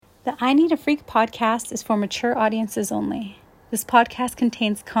The I Need a Freak podcast is for mature audiences only. This podcast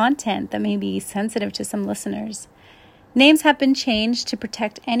contains content that may be sensitive to some listeners. Names have been changed to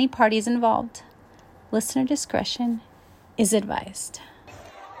protect any parties involved. Listener discretion is advised.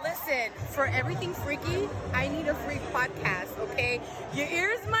 Listen, for everything freaky, I Need a Freak podcast, okay? Your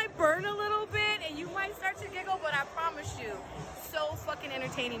ears might burn a little bit and you might start to giggle, but I promise you, so fucking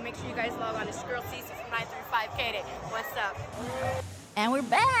entertaining. Make sure you guys log on to Girl C6 from 935K. What's up? And we're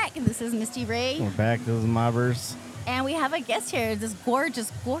back. This is Misty Ray. We're back. This is Mobberz. And we have a guest here. This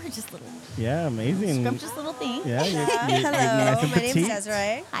gorgeous little, Yeah, amazing. scrumptious little thing. Yeah, you're Hello, nice and my name's petite.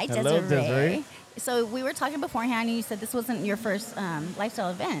 Desiree. Hi, Hello, Desiree. Desiree. So we were talking beforehand, and you said this wasn't your first lifestyle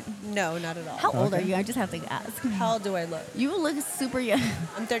event. No, not at all. How old are you? I just have to ask. How old do I look? You look super young.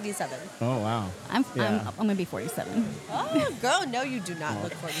 I'm 37. Oh, wow. I'm Yeah. gonna be 47. Oh, girl, no, you do not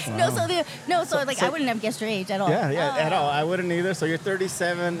look 47. So I wouldn't have guessed your age at all. Yeah, at all. I wouldn't either. So you're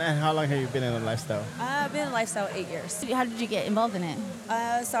 37, and how long have you been in the lifestyle? I've been in lifestyle 8 years. How did you get involved in it?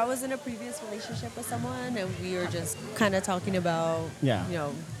 So I was in a previous relationship with someone, and we were just kind of talking about, Yeah.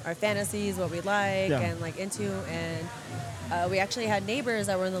 our fantasies, what we like, Yeah. and into, and we actually had neighbors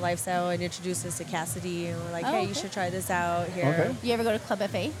that were in the lifestyle and introduced us to Cassidy, and we're like, hey, you should try this out here. Okay. You ever go to Club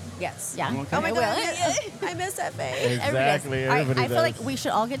FA? Yes. Yeah. Okay. Oh my Well, God, I miss FA. Exactly. I Everybody feel like does. we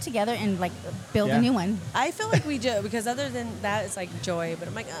should all get together and build Yeah. a new one. I feel like we do, because other than that, it's like joy, but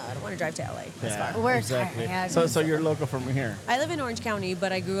I'm like, I don't want to drive to LA. That's Yeah, far. We're exactly. tired. So you're local from here? I live in Orange County,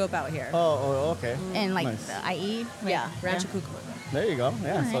 but I grew up out here. Oh, okay. And Nice. the IE. Yeah, Rancho Cucamonga. There you go.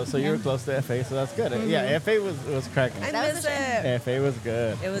 Yeah. Alright, So you're yeah. close to FA, so that's good. Yeah, FA was cracking. I That was miss a shame. it. FA was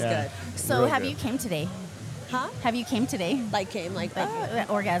good. It was Yeah. good. So Real have good. you came today? Huh? Have you came today? Came Like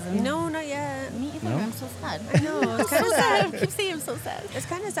orgasm? no, not yet. Me either. No? I'm so sad. I know, it's kind of sad. I keep saying I'm so sad. It's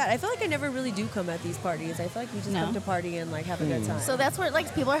kind of sad. I feel like I never really do come at these parties. I feel like we just No. come to party and have a good time. So that's where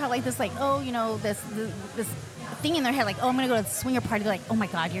people have this this thing in their head, I'm gonna go to the swinger party. They're like, oh my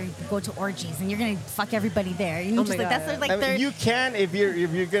god, you're go to orgies and you're gonna fuck everybody there. You know, Oh just my that's God. like I their. mean, you can if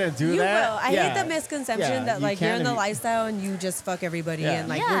you're gonna do you that. will. I hate the misconception that you you're can in the if you- lifestyle and you just fuck everybody Yeah. and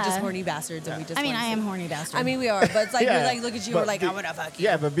we're Yeah. just horny bastards and we just. I mean, wanna I am sleep. horny bastard. I mean, we are, but it's like Yeah. we look at you, But we're like, be- I wanna fuck you.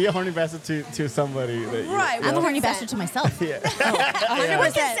 Yeah, but be a horny bastard to somebody. That you, Right, I'm a horny 100%. bastard to myself. Yeah. 100%.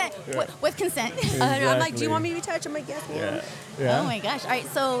 With consent. With consent. And I'm like, do Exactly. you want me to be touched? I'm like, yes, ma'am. Yeah. Yeah. Oh my gosh! All right,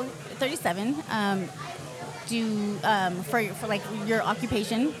 so 37. For your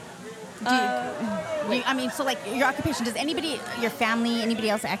occupation? Your occupation. Does anybody, your family, anybody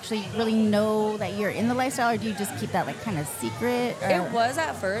else actually really know that you're in the lifestyle, or do you just keep that kind of secret? Or? It was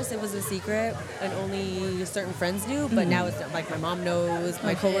at first. It was a secret, and only certain friends knew. But now it's like my mom knows,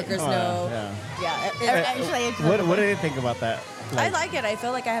 my coworkers Oh, know. yeah. Yeah, What do you think about that? I like it. I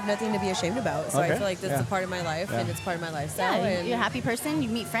feel like I have nothing to be ashamed about. So I Okay. feel like this is a part of my life, and it's part of my lifestyle. Yeah, and you're a happy person. You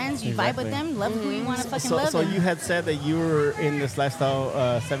meet friends. You vibe with Exactly. them. Love who you want to fucking So, love. so and- you had said that you were in this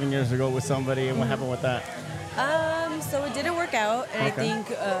lifestyle 7 years ago with somebody, and what happened with that? So it didn't work out, and I Okay. think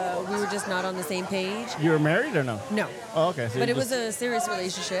we were just not on the same page. You were married or no? No. Oh, okay. So But you it was just- a serious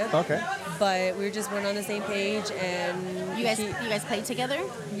relationship. Okay. But we just weren't on the same page, and you guys played together?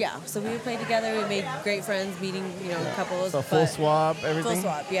 yeah. So we would play together. We made great friends, meeting couples. So full but- swap, everything? Full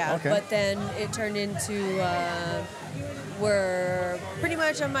swap, yeah. Okay. But then it turned into we're pretty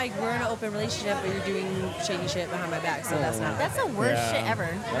much, I'm like, we're in an open relationship, but you're doing shady shit behind my back, so that's not. That's the worst Yeah. shit ever.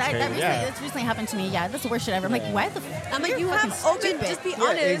 That's crazy, yeah. That's recently happened to me. Yeah, that's the worst shit ever. I'm like, why the? I'm like, you're you fucking have open, stupid. just be Yeah,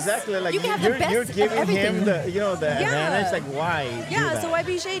 honest. exactly. Like You can have the best you're of giving everything. him the advantage. Like why? do Yeah, that? so why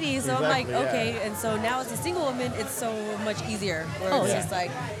be shady? So I'm like, Exactly, okay. yeah. And so now as a single woman, it's so much easier. Where Oh, it's yeah. just like,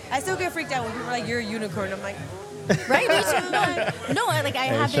 I still get freaked out when people are like, you're a unicorn. I'm like, Right? Me too. No, I Hey,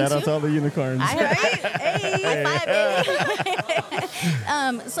 have been shout out too. to all the unicorns. I have, hey, high five,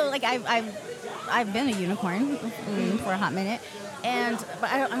 baby. So I've been a unicorn for a hot minute, but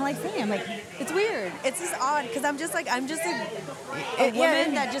I like saying, I'm like, it's weird. It's just odd because I'm just a Yeah.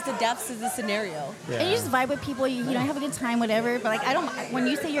 woman that just adapts to the scenario. Yeah. and you just vibe with people, you have a good time, whatever. But I don't. When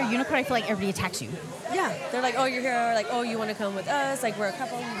you say you're a unicorn, I feel like everybody attacks you. Yeah, they're like, oh, you're here. Like, oh, you want to come with us? Like, we're a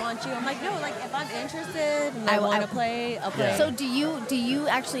couple. We want you. I'm like, no. Like, if I'm interested and I want to play, I'll play. So do you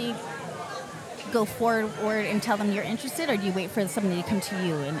actually go forward and tell them you're interested, or do you wait for somebody to come to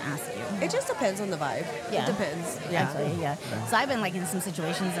you and ask you? It just depends on the vibe. Yeah. It depends. Actually, yeah. So I've been in some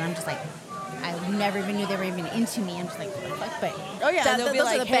situations, and I'm just like, I never even knew they were even into me. I'm just like, what the fuck? But Oh yeah, that- they'll be those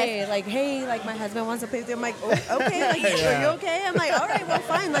are like, the best. hey, like my husband wants to play with you. I'm like, oh, okay, like, are you okay? I'm like, all right, well,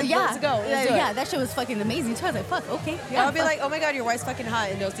 fine, like, Yeah, let's go. Let's do it. yeah, that shit was fucking amazing too. I was like, fuck, okay. Yeah, I'll be like, oh my god, your wife's fucking hot,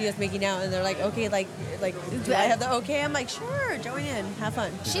 and they'll see us making out, and they're like, okay, like, do I have the okay? I'm like, sure, join in, have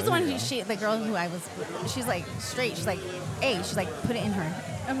fun. she's the one the girl who I was, she's like straight. She's like, hey, she's like, put it in her.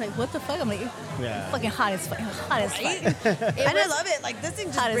 I'm like, what the fuck? I'm like, fucking hot as fuck. Hot as fuck. And I love it. Like, this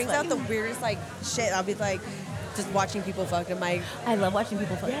thing just brings out the weirdest, like, shit. I'll be like, just watching people fuck. I'm like, I love watching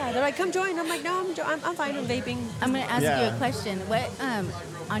people fuck. yeah, they're like, come join. I'm like, no, I'm fine. I'm vaping. I'm gonna ask you a question. What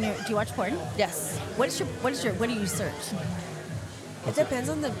on your do you watch porn? Yes. What do you search? It depends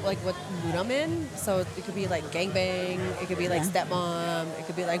on the what mood I'm in. So it could be like gangbang. It could be like stepmom. It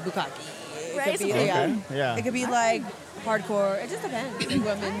could be like bukkake. It Right, could be yeah. It could be like hardcore. It just depends. Like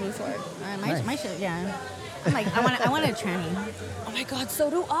what I'm in the mood for. My shit, yeah. I'm like, I want a tranny. Oh my god, so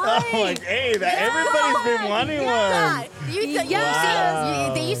do I. I'm like, hey, everybody's been wanting one.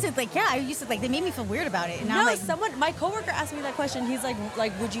 They used to like, I used to like, they made me feel weird about it. And No, I'm like, my coworker asked me that question. He's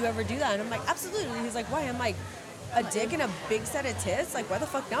like, would you ever do that? And I'm like, absolutely. He's like, why? I'm like, a dick and a big set of tits? Like, why the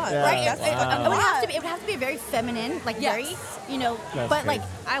fuck not? Yeah. right? That's It fucking would have to be. hot. It would have to be very feminine, like very, That's but like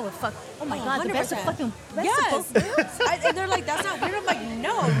crazy. I would fuck. Oh my god, the best of 100%. fucking best Yes. of both worlds. And they're like, that's not weird. I'm like,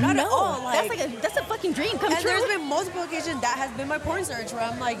 no, not at all. Like, that's a fucking dream come and true. there's been multiple occasions that has been my porn search where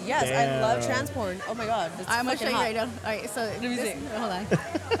I'm like, yes, I love trans porn. Oh my god, it's I'm gonna show fucking you hot. right now. All right, so me see. hold on.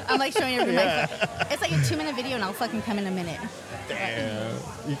 I'm like showing everybody. It's like a 2-minute video, and I'll fucking come in a minute. Damn.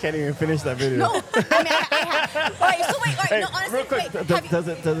 You can't even finish that video. No, I mean I have. All right, so wait. All right, Hey, no, honestly, real quick, wait. does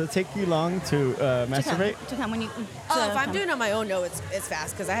it take you long to masturbate? To come when you. Oh, if I'm doing it on my own, no, it's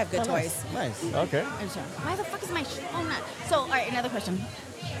fast because I have good toys. Nice. Okay. Why the fuck is my phone not? So, all right, another question.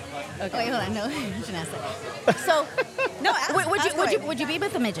 Okay. Wait, hold on. No, you shouldn't ask that. So, No, would you be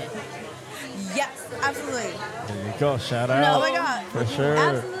with a midget? Yes, absolutely. There you go. Shout out. No. Oh my god. For sure.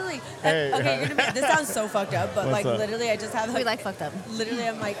 Absolutely. Hey. Okay, you're gonna be, this sounds so fucked up, but What's like up? literally, I just have We like fucked up. literally,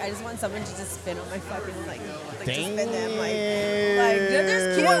 I'm like, I just want someone to just spin on my fucking like just Damn. spin them like they're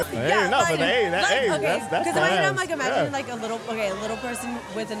just cute. Hey, Yeah, no, like, but hey, okay, that's because imagine I'm badass. like imagining Yeah. like a little person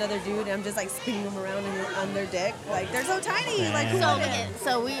with another dude, and I'm just like spinning them around on their dick, like they're so tiny, like who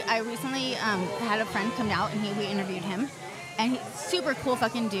So, wouldn't? I recently had a friend come out and we interviewed him, and he's super cool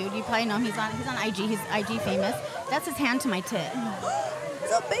fucking dude. You probably know him. He's on IG. He's IG famous. That's his hand to my tit.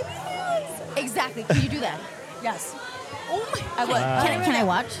 So baby hands. Exactly. Can you do that? Yes. Oh my! I would. Can I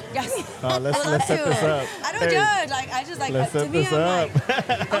watch? Yes. Let's set this up. I don't Hey, judge. Like I just like let's to set me, this I'm up.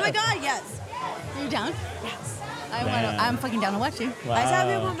 like, oh my god, yes. Are you down? Yes. I'm fucking down to watch you. Wow. I just have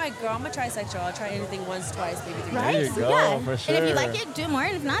it with my girl. I'm a trisexual. I'll try anything once, twice, maybe 3 Right? There you times. go, Yeah. for And if you sure. like it, do more.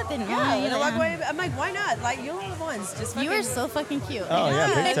 And if not, then Yeah, you you know, know. like, I'm like, why not? Like, you only live once. Just You fucking, are so fucking cute. Oh yeah,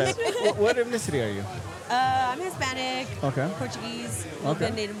 Yeah. big time. What ethnicity are you? I'm Hispanic, Okay. Portuguese, a Okay. little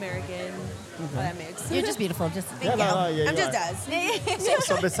bit Native American, all that mix. You're just beautiful. Just Yeah, no, yeah, I'm you just are. us.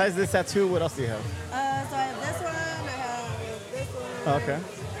 So besides this tattoo, what else do you have? So I have this one. I have this one. Okay.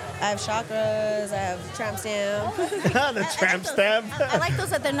 I have chakras. I have tramp stamp. The tramp stamp. I like those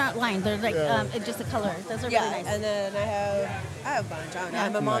that they're not lined. They're like it's just a color. Those are Yeah, really nice. and then I have a bunch. I don't know. I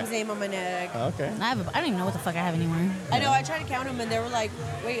have my mom's name on my neck. Okay. I don't even know what the fuck I have anymore. I know. I tried to count them, and they were like,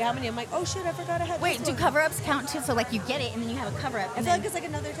 "Wait, how many?" I'm like, "Oh shit, I forgot I had." Wait, this do one." cover-ups count too? So like you get it and then you have a cover-up. I And feel then, like it's like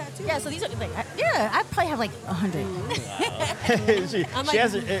another tattoo. yeah, so these are like I probably have like 100. I'm she like-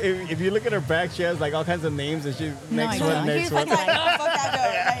 has. If you look at her back, she has like all kinds of names, and she next I one, don't. next You one. fucking- Like, oh, fuck that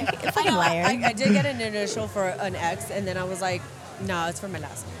girl. Like, Fucking liar. I did get an initial for an ex, and then I was like, no, it's for my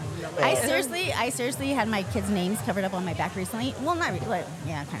last one. I seriously had my kids' names covered up on my back recently. Well, not really. Like,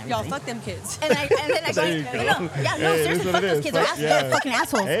 yeah, kind of. Y'all, recently. fuck them kids. And then I There you go. no, Hey, it is seriously, what fuck it those is. kids. Fuck- They're fucking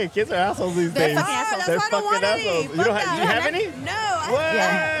assholes. Hey, kids are assholes these They're days. fucking assholes. They're That's why I don't fucking want any. assholes. You Fuck don't that. have? Do you have any? No, I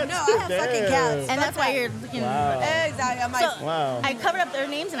What? no, I have fucking cats. And that's why you're looking. Wow. Exactly. I'm like, So Wow. I covered up their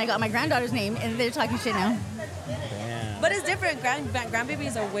names and I got my granddaughter's name and they're talking shit now. Damn. but it's different.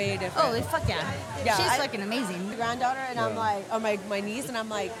 Grandbabies are way different. Oh, fuck yeah. Yeah, She's I- fucking amazing. Granddaughter, and I'm like, or my niece, and I'm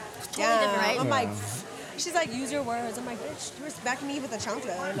like, Totally different, right? I'm like, she's like, use your words. I'm like, bitch, you were smacking me with a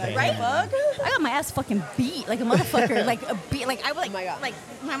chancla. I'm like, Right? fuck? I got my ass fucking beat like a motherfucker. like a beat. Like I was like, Oh my God. like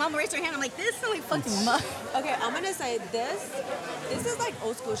my mom raised her hand. I'm like, this is like fucking muff. Okay, I'm gonna say this is like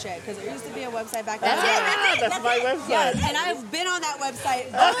old school shit because there used to be a website back That's then. it. That's my website. Yeah, and I've been on that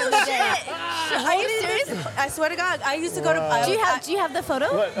website back in the day. Are you serious? I swear to God, I used to go to. Do you have the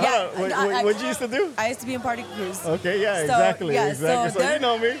photo? What? Yeah, Hold on. I- What'd you used to do? I used to be in party crews. Okay, yeah, So, exactly. yeah, exactly. so So you there-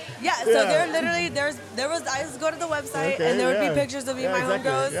 know me. Yeah, so there literally there was I used to go to the website Okay, and there would yeah. be pictures of me and Yeah, my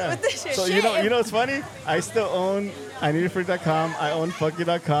exactly, homegirls yeah. with this shit. So you know what's funny? I still own INEEDAFREAK.com. I own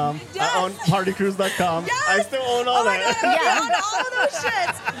Fucky.com. Yes. I own PartyCruise.com. Yes. I still own all Oh my that. God, Yeah. I'm on all of those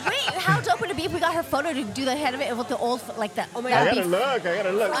shits. Wait, how dope would it be if we got her photo to do the head of it with the old like that? Oh my that God. would I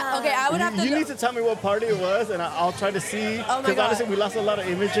gotta look. Okay, I would have to. You need to tell me what party it was, and I'll try to see. Oh my Because God. honestly, we lost a lot of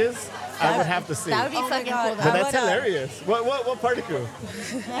images. I would have to see. That would be Oh my fucking God. cool. But Though. that's hilarious. What party crew?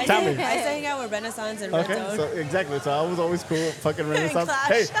 Tell me. I used to hang out with Renaissance and Okay, Red so Zone. exactly. So I was always cool, fucking Renaissance. Clash.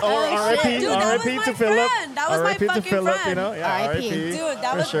 Hey, or Oh, shit. RIP, Dude, that was RIP my to Philip. friend. That was my RIP to fucking Philip, friend. you know? Yeah, RIP. RIP. Dude,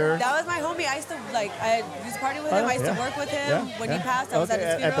 for sure. that was my homie. I used to I used to party with him. I used to work with him when he passed. I was at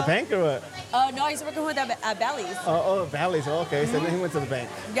his funeral. At the bank or what? No, I used to work with him at Bally's. Oh, Valleys. Oh, okay. So then he went to the bank.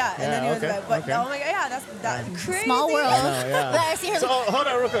 Yeah, and then he was okay, like, but okay. oh my god, yeah, that's crazy. Small world. I know, yeah. But I see her. So hold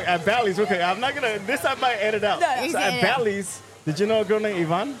on real quick. At Bally's, real quick. I'm not gonna. This I might edit out. No, you So can at edit out. Bally's, did you know a girl named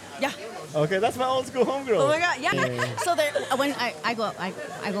Yvonne? Yeah. Okay, that's my old school homegirl. Oh my god, yeah. So there, when I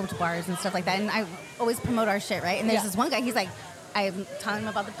go to bars and stuff like that, and I always promote our shit, right? And there's Yeah. this one guy. He's like, I'm telling him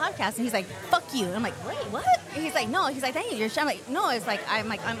about the podcast, and he's like, "Fuck you." And I'm like, "Wait, what?" And he's like, "No." He's like, "That ain't your shit." I'm like, "No." It's like I'm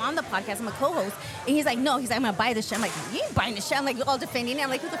on the podcast. I'm a co-host, and he's like, "No." He's like, "I'm gonna buy this shit." I'm like, "You ain't buying this shit." I'm like all defending it. I'm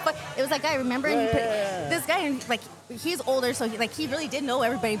like, "Who the fuck?" It was that guy. Remember? And he put, this guy, and like he's older, so he really did know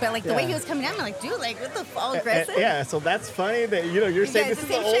everybody. But like the way he was coming at me, I'm like, dude, like what the fuck, aggressive? Yeah, so that's funny that you're saying it's this is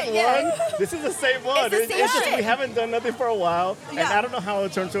the the same old shit, yeah. one. This is the same one. It's the same just shit. we haven't done nothing for a while, and Yeah. I don't know how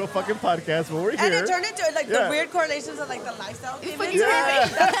it turned to a fucking podcast, but we're here. And it turned into like Yeah. the weird correlations of like the lifestyle. came fucking into it.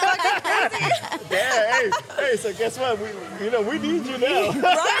 Yeah. Yeah. Hey. So guess what? We need you now.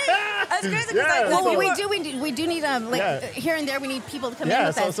 Right? That's crazy. 'cause, Yeah. like, Well, people we were- do need here and there we need people to come in Yeah.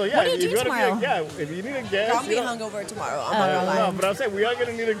 with us. So yeah. What do you if do you wanna tomorrow? if you need a guest, I'll be hungover tomorrow. I'm not gonna no, lie. but I'm saying we are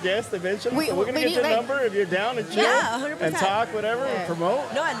gonna need a guest eventually. So we're gonna we get need, your like- number if you're down and chill Yeah, 100%. and talk, whatever, and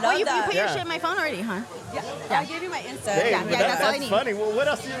promote. No, I love Oh, you that. put your Yeah. shit in my phone already, huh? Yeah. I gave you my Insta. Hey, Yeah, but that's all I that's need. funny. Well, what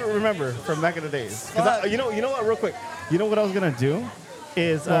else do you remember from back in the days? Because you know what? Real quick, you know what I was gonna do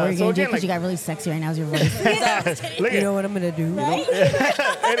is What were you so gonna do? again, Because you got really sexy right now. Is your voice? look at what I'm gonna do?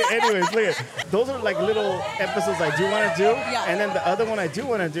 anyways, look at those are like little episodes I do want to do, Yeah. and then the other one I do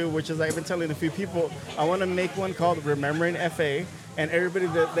want to do, which is I've been telling a few people, I want to make one called Remembering FA. And everybody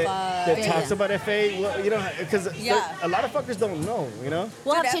that Yeah. talks about FA, well, because Yeah. a lot of fuckers don't know,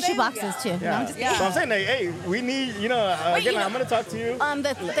 We'll have Dude, tissue FA? boxes too. No, Yeah. I'm just Yeah. So I'm saying, like, hey, we need, Wait, again, you know- I'm going to talk to you.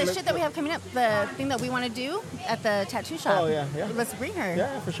 The shit that we have coming up, the thing that we want to do at the tattoo shop. Oh, yeah. Let's bring her.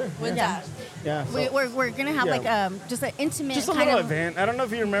 Yeah, for sure. When's yeah. that? Yeah. So, We're gonna have Yeah. like just an intimate just a kind little of event. I don't know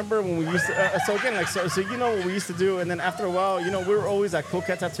if you remember when we used to. So again, like so you know what we used to do, and then after a while, we were always at Cool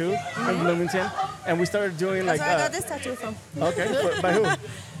Cat Tattoo in Bloomington, and we started doing That's like. where I got this tattoo from. Okay, by who?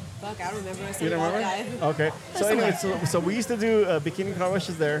 Fuck, I don't remember. You don't remember? Guy. Okay. So anyway, so we used to do bikini car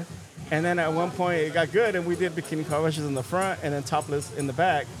washes there, and then at one point it got good, and we did bikini car washes in the front and then topless in the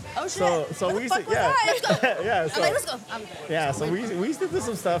back. Oh shit. So What we the used to fuck was that? yeah. I'm So like, let's go. yeah, so we used to do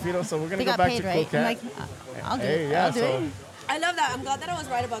some stuff, So we're gonna They go got back paid, to right? Cool Cat. I'm like, I'll do Hey, it. yeah, I'll do so it. I love that. I'm glad that I was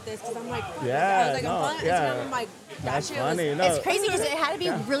right about this because I'm like, fuck. Yeah, I was like, no, I'm following yeah. Instagram. I'm like, that That's shit funny. was. No. It's crazy because it had to be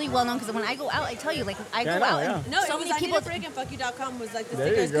really well known. Because when I go out, I tell you, like I Yeah, I go know, out yeah. and No, so it was many people. INEEDAFREAK.com was like the There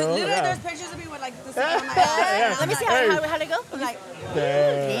you stickers. Because go, literally yeah. there's pictures of me with like the sticker on my head. Yeah. and Let me I'm see like, how'd it go. I'm like,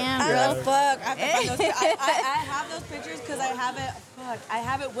 Damn, I girl. don't fuck. I have to find those. I have those pictures because I have it. Fuck, I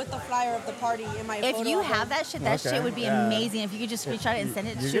have it with the flyer of the party in my. If photo you album. have that shit, that Okay, shit would be yeah. amazing. If you could just screenshot it and send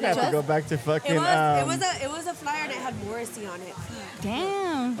it, You're shoot gonna it to have to go us. back to fucking. It was a flyer and it had Morrissey on it.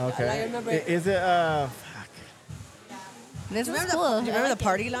 Damn, Okay. I remember- Is it? this Do you is remember, cool. do you remember the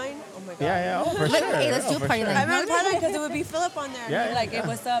party line? Oh my god. Yeah. Oh, for Let- sure. hey, let's do a for party sure. line. I remember the party line because it would be Philip on there. Yeah, and like, yeah. hey,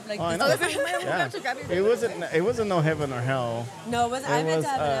 what's up? Like, Oh, I this know. is- Yeah. It wasn't no heaven or hell. No, it wasn't. I It meant was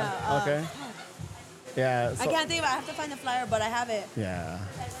to have it out. okay. Yeah. I So, can't think of it. I have to find the flyer, but I have it. yeah.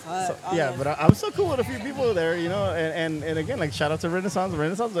 Fuck. Yeah, but I'm so cool with a few people there, and again, like shout out to Renaissance.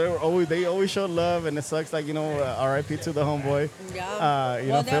 They always showed love, and it sucks, like R.I.P. to the homeboy. Yeah.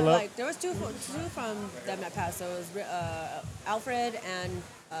 Well, there, Philip. like, there was two from them that passed. So it was Alfred and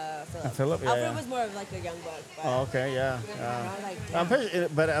Philip. Philip, yeah, Alfred yeah. was more of like a young buck. But Oh, okay, yeah.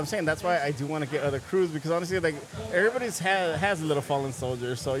 like, But I'm saying that's why I do want to get other crews because honestly, like everybody's has a little fallen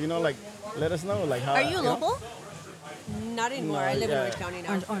soldier, so like let us know, like how. Are you local? not anymore. No, I live in yeah. Orange County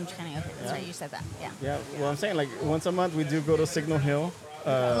now. Orange County. Okay, that's right. You said that. Yeah. Yeah, well, I'm saying like once a month we do go to Signal Hill.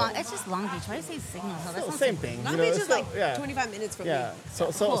 It's just Long Beach. Why do you say Signal Hill? That sounds Same thing. Long you know, Beach it's is still- like yeah. 25 minutes from Yeah,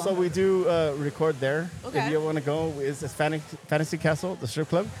 me. so we do record there. Okay. If you want to go, it's Fantasy Castle, the strip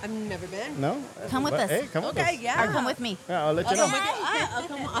club. I've never been. No, Come with But, us. Hey, come with us. Okay, yeah. Or come with me. Yeah, I'll let you Oh know. my God.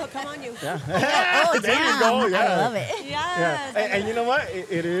 I'll come on you. Yeah. Oh, There you damn. go, yeah. I love it. Yes. Yeah, and you know what?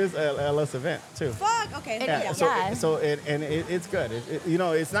 It is a LS event too. Fuck. Okay. Yeah. Yeah. It's good.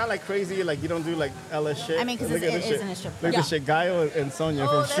 It's not like crazy. Like you don't do like LS shit. I mean, 'cause Look it at this shit. isn't a strip Look club. at this shit. Gaio and Sonya Oh,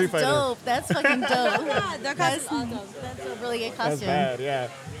 from that's Street Fighter. dope. That's fucking dope. Yeah, their That's costumes awesome. that's a really good That's costume. bad. Yeah.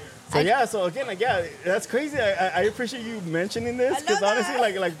 So yeah, so again, like that's crazy. I appreciate you mentioning this because honestly,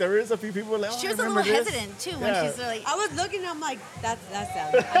 like there is a few people like she was a little hesitant too when she's like. I was looking, I'm like, that's them.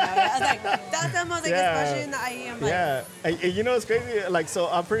 I was like, that's them. I was like, especially in the IE, like, and you know it's crazy. Like so,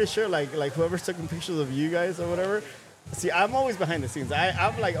 I'm pretty sure like whoever's taking pictures of you guys or whatever. See, I'm always behind the scenes.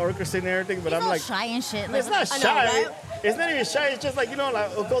 I'm like orchestrating everything, but I'm like shy and shit. It's not shy. Know, right? It's not even shy. It's just like, you know,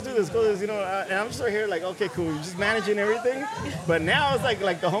 like, oh, go do this, you know. And I'm just right here like, okay, cool. You're just managing everything. But now it's like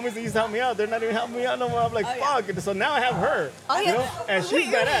the homies that used to help me out, they're not even helping me out no more. I'm like, fuck. Yeah. So now I have her. Oh, you know? And she's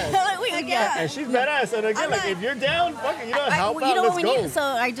badass. And she's badass. And again, like, if you're down, fuck it, you know, help out, you know let's what we go. need? So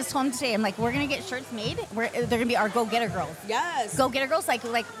I just told him today, I'm like, we're going to get shirts made. They're going to be our go-getter girls. Yes. Go-getter girls, like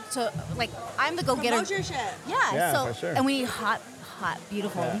I'm the go-getter. Promote your shit. Yeah, so, for sure. And we need hot,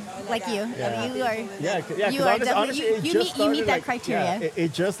 beautiful, like you. Yeah. You are. Yeah, you are honestly, you meet that criteria. Yeah,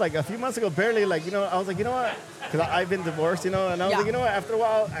 it just like a few months ago, barely, like, you know, I was like, you know what? Because I've been divorced, you know, and I was like, you know what? After a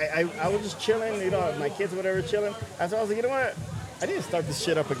while, I was just chilling, you know, my kids, whatever, chilling. After I was like, you know what? I need to start this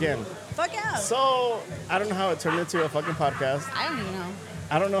shit up again. Fuck yeah. So I don't know how it turned into a fucking podcast. I don't even know.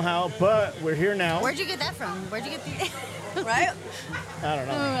 I don't know how, but we're here now. Where'd you get that from? Where'd you get the... Right? I don't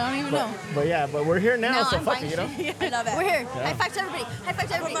know. I don't even know. But yeah, but we're here now, so fuck it, you know? I love it. We're here. Yeah. High five to everybody. High five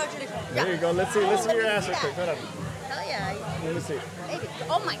to everybody. There you go. Let's see your ass real quick. Hold on. Hell yeah. Let me see. Baby.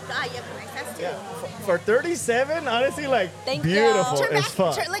 Oh my God, you have a nice ass too. Yeah. For 37, honestly, like, Thank beautiful you. Turn as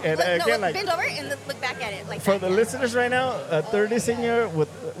back. fuck. Like, And again, like, bend over and look back at it. Like for the listeners right now, a 30 senior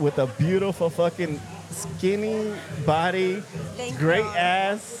with a beautiful fucking skinny body, great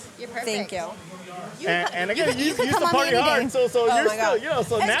ass. You're perfect. Thank you. And again, you used to come on party any hard, day. so you're still, you know,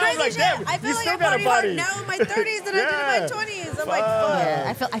 so It's now crazy I'm like, shit. damn, I feel you like still I got a party hard body. now in my 30s than I did in my 20s. I'm like,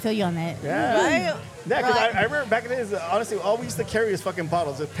 fuck. Yeah, I feel you on that. Yeah. Right? Yeah, because I remember back in the days, honestly, all we used to carry is fucking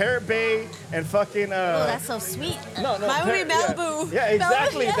bottles. With Parrot Bay and fucking... Oh, that's so sweet. No, Mine would be Malibu. Yeah,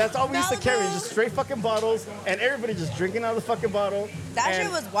 exactly. Malibu, That's all we used to carry, Malibu. just straight fucking bottles, and everybody just drinking out of the fucking bottle. That And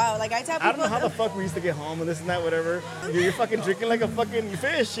shit was wild. Like, I tell people... I don't know how the fuck we used to get home and this and that, whatever. You're fucking drinking like a fucking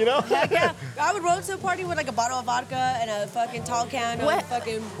fish, you know? Yeah, I would roll to a party with like a bottle of vodka and a fucking tall can of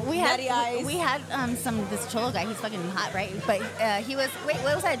fucking natty ice. We had this cholo guy. He's fucking hot, right? But he was what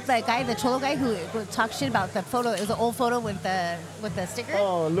was that guy? The cholo guy who would talk shit about the photo. It was an old photo with the sticker.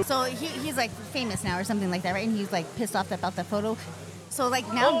 Oh, look. So he's like famous now or something like that, right? And he's like pissed off about the photo. So like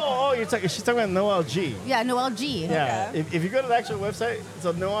now. She's talking about Noel G. Yeah, Noel G. Yeah. Okay. If you go to the actual website,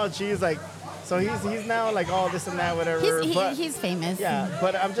 so Noel G is like, so he's now like all this and that, whatever. He's famous. Yeah,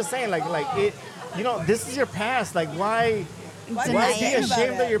 but I'm just saying, like it, you know, this is your past. Like, why Deny be it.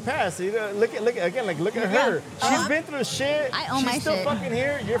 ashamed of your past? You know, look at her. She's been through shit. I own my She's still shit. fucking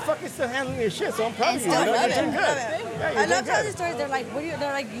here. You're fucking still handling your shit. So I'm proud of you. still You know, love you're it. doing good. Yeah, you're I love doing telling good. these stories. They're like,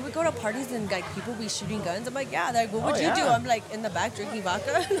 they're like, you would go to parties and like people be shooting guns. I'm like, yeah. They're like, what would you do? yeah. I'm like, in the back drinking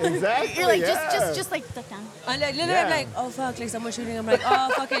vodka. Exactly. You're like yeah. just like duck down. I'm like, literally, Yeah. I'm like, oh fuck, like someone's shooting. I'm like,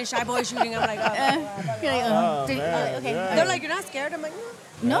 oh fucking shy boy shooting. I'm like, oh. You're like, Oh, did- man, okay. yeah. They're like, you're not scared. I'm like, no.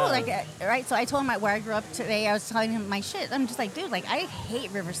 No, like, right? So I told him where I grew up today. I was telling him my shit. I'm just like, dude, like, I hate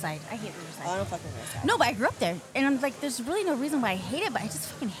Riverside. I hate Riverside. I don't fucking know. No, but I grew up there. And I'm like, there's really no reason why I hate it, but I just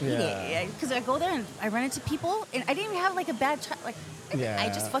fucking hate Yeah. it. Because I go there and I run into people, and I didn't even have, like, a bad child. Like, Yeah. I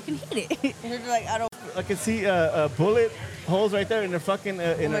just fucking hate it. And they're like, I don't. I can see bullet holes right there in their fucking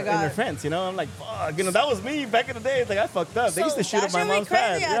in their fence. You know, I'm like, fuck. You know, that was me back in the day. It's like I fucked up. They used to shoot that up my shit went mom's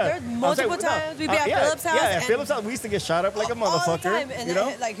pad. crazy. Yeah, there's multiple times we'd be at Philip's house Yeah, at and- Philip's house we used to get shot up like a all the motherfucker. time. And you know.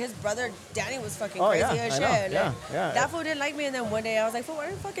 then, like his brother Danny was fucking Oh, crazy yeah, as I shit. know. And Yeah, yeah. That fool didn't like me, and then one day I was like, "Fool, why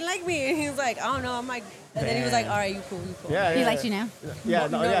didn't you fucking like me?" And he was like, "I don't know." I'm like, and then he was like, "All right, you cool, you cool." Yeah, He yeah. likes you now?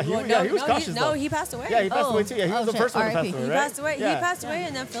 Yeah, he was cautious though. No, he passed away. Yeah, he passed away too. Yeah, he was the shit. first one to pass R.I.P. away, He right? passed away. Yeah. He passed away,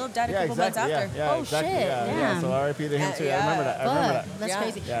 and then Philip died a Yeah, couple months exactly. after. Yeah, Oh, exactly. shit, Yeah, damn. so R.I.P. to him Yeah, too. I remember that. I remember Fuck, that. that's Yeah.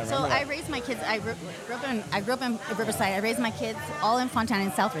 crazy. Yeah, I So remember I that. raised my kids. I grew up in Riverside. I raised my kids all in Fontana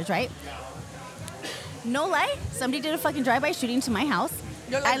and Southridge, right? No lie, somebody did a fucking drive-by shooting to my house.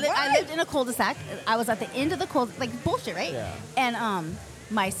 You're like, I what? lived in a cul-de-sac. I was at the end of the like bullshit, right? Yeah. And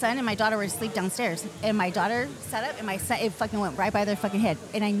my son and my daughter were asleep downstairs, and my daughter sat up, and my son it fucking went right by their fucking head,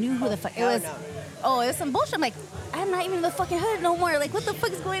 and I knew who the fuck it hell was. no. Oh, it was some bullshit. I'm like, I'm not even in the fucking hood no more. Like, what the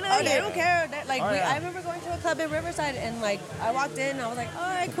fuck is going on Oh, they here? don't care. That, like, Oh, yeah. I remember going to a club in Riverside, and like I walked in, and I was like, all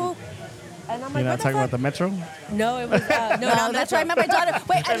right, cool. And I'm like, You're not what the talking fuck? about the Metro? No, it was no, No, that's right. I met my daughter.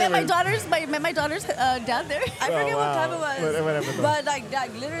 Wait, I met my Anyways. daughters down there. I forget what club it was. Whatever, though. But like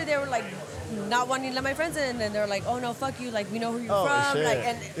literally they were like not wanting to let my friends in, and they're like, oh no, fuck you, like we know who you're Oh, from. shit. Like,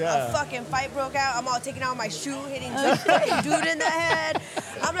 and Yeah. a fucking fight broke out. I'm all taking out my shoe, hitting some fucking dude in the head.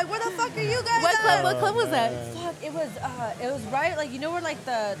 I'm like, where the fuck are you guys What at? club was that? Fuck, it was right, like, you know where, like,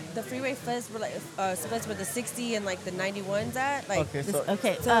 the freeway splits were, like, splits where the 60 and, like, the 91's at? Like, Okay, so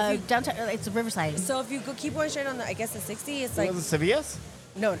Okay, So downtown, it's Riverside. so if you go keep going straight on the, I guess, the 60, it's like... was it Sevilla's?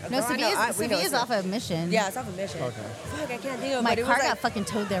 No, No, Sevilla's off of Mission. Yeah, it's off of Mission. Okay. Fuck, I can't think of it. My but it car was got like, fucking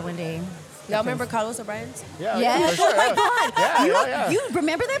towed there one day. y'all remember Carlos O'Brien's? Yeah, for sure. Oh my God. Yeah, You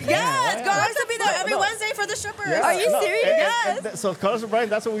remember that place? Yes, girl, I used to be there every Wednesday for the strippers. Yeah. Are you serious? Yes. So Carlos O'Brien,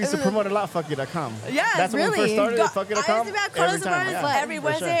 that's what we used to promote a lot, fucky.com. Yes, That's when we first really? started God, at fucky.com. I used to be at Carlos every time, O'Brien's yeah. every For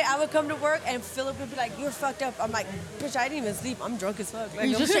Wednesday. sure. I would come to work and Philip would be like, "You're fucked up." I'm like, "Bitch, I didn't even sleep. I'm drunk as fuck." Like,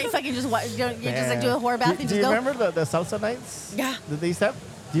 You just straight fucking just you just like do a whore bath and Do just you go. remember the salsa nights? Yeah. That they used to have?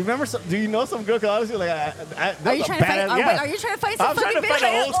 Do you remember? Do you know some girl? Cause honestly, like, Are you trying to fight? Wait, are you trying to fight some I'm trying fucking to find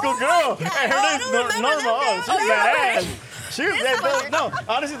bitch? an old school girl. And her I name's don't remember Norma. that She's girl. badass. She was, no,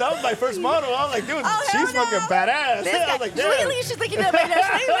 honestly, that was my first model. I was like, dude, she's fucking badass. I was like, damn. Really? She's thinking that right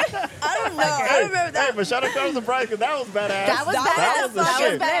now. I don't know. I Hey, don't remember that. Hey, but shout out Carlos O'Brien, because that was badass. That was That badass. was the That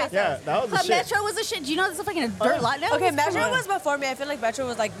shit. was badass. Yeah, that was the Club shit. Metro was a shit. Do you know this is fucking a dirt lot now? Okay, Come Metro on. was before me. I feel like Metro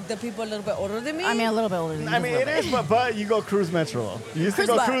was like the people a little bit older than me. I mean, a little bit older than I mean, it is, but you go Cruise Metro. You used to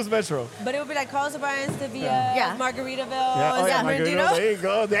go Cruise Cruise Metro. but it would be like Carlos O'Brien's, Sevilla, Yeah. Margaritaville, Yeah, oh yeah, San Margarito. Bernardino. There you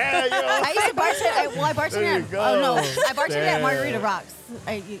go. There you go. I used to bartend. I bartended There you at. go. Oh no, I bartended at Damn. Margarita Rocks.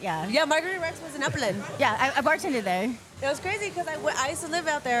 Yeah. Yeah, Margarita Rex was in Upland. Yeah, I bartended there. It was crazy because I used to live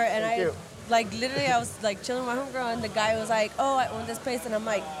out there and Thank you. literally I was like chilling with my homegirl and the guy was like, "Oh, I own this place," and I'm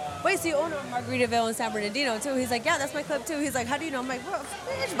like, "Wait, so you own Margaritaville in San Bernardino too?" He's like, "Yeah, that's my club too." He's like, "How do you know?" I'm like, "Bro,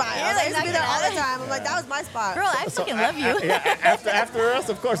 bitch, bye." I was like, I used to be there all the time. I'm like, "That was my spot." Girl, I fucking love you. Yeah, after us,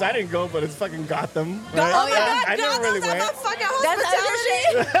 of course, I didn't go, but it's fucking Gotham. Right? Oh my God, I never really that's went. my fucking That's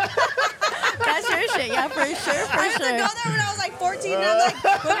your hospitality. shit. That's your shit. Yeah, for sure, I used to go there when I was like 14 and I'm like,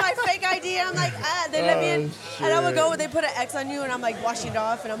 with my fake ID, and I'm like, they let me in. And I would go, they put an X on you, and I'm like washing it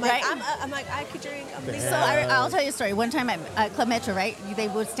off, and I'm like, Right. I'm like, I could drink. I'm legal. So I'll tell you a story. One time at Club Metro, right? They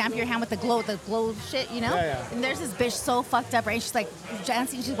would stamp your hand with the glow shit, you know? Yeah. And there's this bitch so fucked up, right? And she's like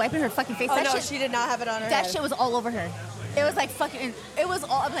dancing, she's wiping her fucking face. Oh that no, shit, she did not have it on her that head. shit was all over her. It was like fucking. It was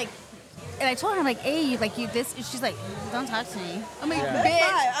all. I'm like, and I told her, I'm like, hey, like you this. And she's like, don't talk to me. I'm like, Yeah. bitch.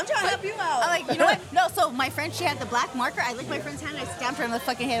 Fine, I'm trying to help you out. I'm like, you know what? No, so my friend, she had the black marker. I licked my friend's hand and I stamped her on the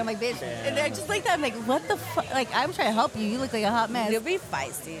fucking head. I'm like, bitch. And then just like that, I'm like, what the fuck? Like, I'm trying to help you. You look like a hot mess. You'll be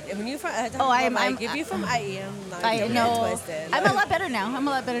feisty. When you from, if you from IE, I'm like, I don't know. get twisted. I'm a lot better now.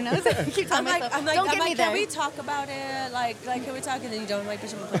 I keep telling myself, don't get me there. Can we talk about it? Like, can we talk? And then you don't, like,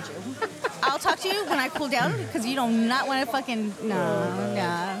 bitch, I'm gonna punch you. I'll talk to you when I cool down because you do not want to fucking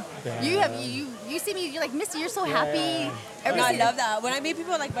no. You see me, you're like, Misty, you're so happy. No, I love that. When I meet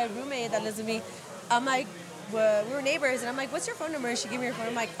people like my roommate that lives with me, I'm like, we were neighbors, and I'm like, what's your phone number? She gave me her phone.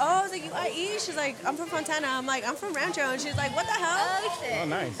 I'm like, oh, I was like, you IE? She's like, I'm from Fontana. I'm like, I'm from Rancho. And she's like, what the hell? Oh shit. Oh,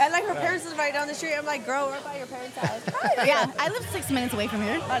 nice. And like her parents live right down the street. I'm like, girl, we're by your parents' house. Yeah, I live 6 minutes away from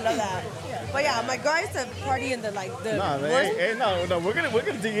here. I love that. But yeah, I'm like, girl, I used to party in the like the. No, worst- no, we're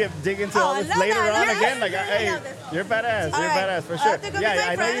gonna dig into Oh, all I this love later that. on Yeah, again. Like, I hey, love this. you're badass. All You're right. badass for I sure. have to go be Yeah, my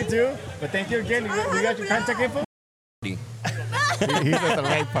I know you friend. do. But thank you again. You got your contact info? He's at the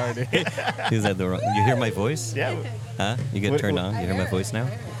right party. He's at the wrong. You hear my voice? Yeah. Huh? You get turned on. You hear my voice now?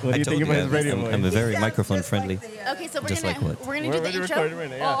 What do you I told think about his radio I'm, voice? I'm a very microphone friendly. Okay, so we're Just gonna like what? we're gonna We're do the already intro. recording right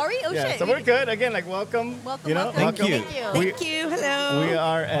now. Yeah. Oh, are we? Oh Yeah, shit. so we're good. Again, like welcome. Welcome, You know, welcome. Thank you. Thank you. Hello. We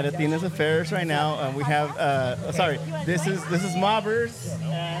are at Athena's Affairs right now, and we have. This is Mobberz,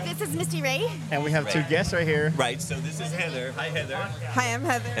 This is Misty Ray. and we have two guests right here. Right. So this is Heather. Hi, Heather. Hi, I'm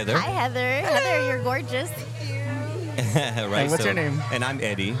Heather. Heather. Hi Heather. Heather, you're gorgeous. right. And what's your name? And I'm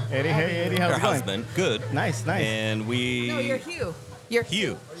Eddie. Eddie, hey Eddie, how's Her it going? husband. Good. Nice. And we. No, you're Hugh. You're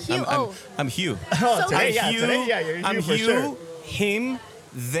Hugh. Hugh, I'm Hugh. Oh, So- today, I'm yeah, Hugh. today, yeah, you're Hugh I'm for Hugh. sure. Him.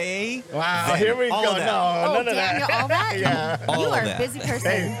 They. Wow, them. here we All go. of that. No, none of damn, that. you're all that? Yeah. All You of are a that. busy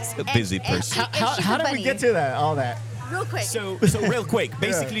person. It's a busy person. How did we get to that? All that? Real quick. So real quick,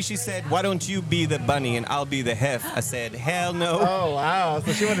 basically she said, why don't you be the bunny and I'll be the hef? I said, hell no. Oh wow!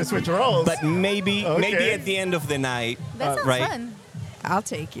 So she wanted to switch roles. But maybe Okay. at the end of the night, that sounds right? fun. I'll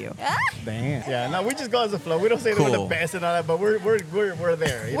take you. Ah, Damn. Yeah. No, we just go as a flow. We don't say that we're the Cool. best and all that, but we're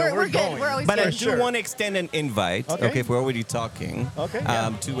there. You know, we're good. going. We're always But I good. do sure. want to extend an invite, Okay. if we're already talking, Okay,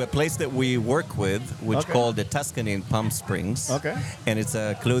 yeah. to a place that we work with, which Okay. called the Tuscany in Palm Springs. Okay. And it's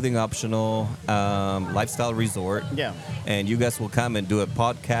a clothing optional lifestyle resort. Yeah. And you guys will come and do a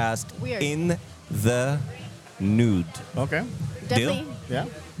podcast Weird. in the nude. Okay. Definitely. Yeah.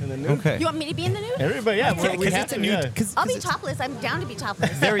 In the nude. Okay. You want me to be in the nude? Everybody, yeah. we Because have it's a to, nude. yeah. I'll be topless. I'm down to be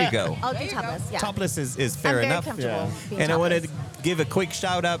topless. There you go. I'll do topless. Yeah. Topless is fair I'm very enough. comfortable. Yeah. being And I wanted to topless. give a quick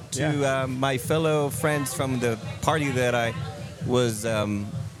shout out to Yeah. my fellow friends from the party that I was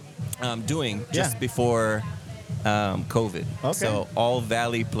doing just before COVID. Okay. So All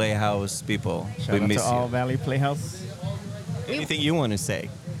Valley Playhouse people, Shout we out miss to you. All Valley Playhouse. Anything you want to say?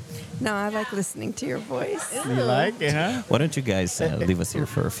 No, I like listening to your voice. You like it, huh? Why don't you guys leave us here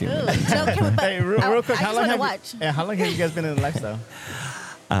for a few minutes? No, Hey, real quick, I how just long wanna have watch. how long have you guys been in the lifestyle?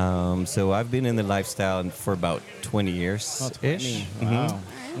 So I've been in the lifestyle for about 20 years ish. 20. Wow.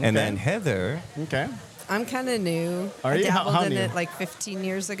 And then Heather, Okay. I'm kind of new. Are I you? How dabbled in new? it like 15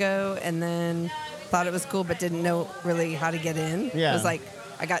 years ago, and then thought it was cool, but didn't know really how to get in. Yeah. It was like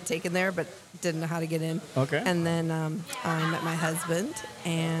I got taken there, but didn't know how to get in. Okay. And then I met my husband,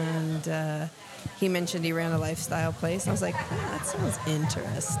 and he mentioned he ran a lifestyle place. I was like, that sounds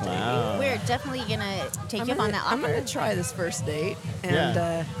interesting. Wow. We're definitely gonna take you up on that I'm offer. gonna try this first date, and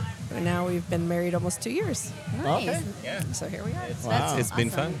Yeah. now we've been married almost 2 years. Nice. Okay. So here we are. Wow. it's been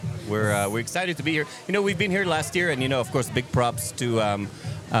awesome. fun. We're excited to be here. You know, we've been here last year, and of course, big props to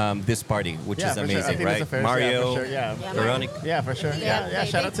this party, which Yeah, is for sure. amazing, Athena's right? the first, Mario, yeah, for sure, yeah. Yeah, Veronica, Yeah, for sure. Yeah, yeah.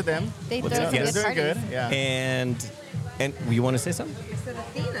 Shout out to them. They What's throw up? some Yeah. good They're doing parties. good. Yeah. and you want to say something?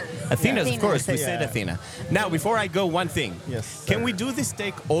 Athena's, of Athena. course. We said Yeah. Athena. Now, before I go, one thing. Yes, Can sir. we do this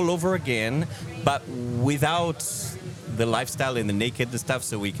take all over again, but without the lifestyle and the naked stuff,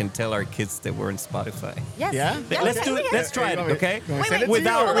 so we can tell our kids that we're on Spotify? Yes. Yeah? Let's okay, do it. okay. Let's try it, okay? Wait, send it to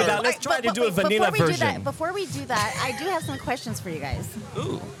Without, you or- without. Let's try to do a vanilla version. Before we do that, I do have some questions for you guys.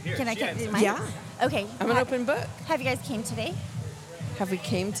 Ooh, here, Can I she get answers. mine? Yeah. Okay. I'm an open book. Have you guys came today? Have we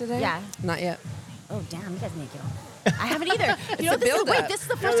came today? Yeah. Not yet. Oh damn, you guys need to get on. I haven't either. You know, a build-up. this is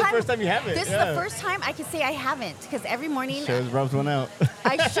the Yeah, first the time. first time you haven't, This is yeah. the first time I can say I haven't, because every morning Should have rubbed one out.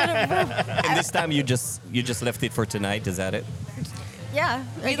 I should have. And this time you just left it for tonight. Is that it? Yeah.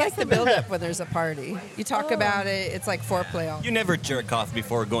 We like the build up when there's a party. You talk about it, it's like foreplay. You never jerk off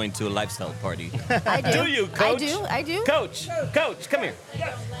before going to a lifestyle party. I do. Do you, Coach? I do. Coach, come here.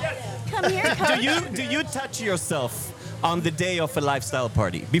 Come here, coach. Do you touch yourself on the day of a lifestyle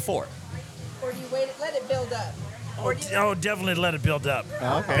party before? Or do you let it build up? Oh, definitely let it build up.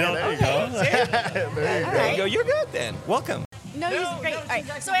 Okay, Build- there you go. There you All go. right. Yo, you're good then. Welcome. No, he's great. All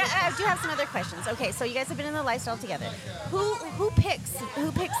right, so I do have some other questions. Okay, so you guys have been in the lifestyle together. Who picks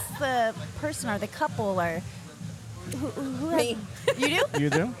the person or the couple or who has, Me. You do? You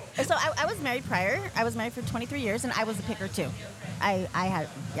do? So I was married prior. I was married for 23 years, and I was the picker too. I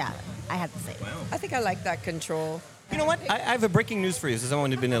had to say. I think I like that control. You know what? I have a breaking news for you. As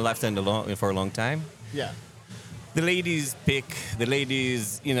someone who's been in lifestyle for a long time. Yeah. The ladies pick, the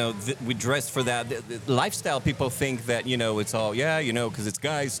ladies, we dress for that. The lifestyle people think that, it's all, because it's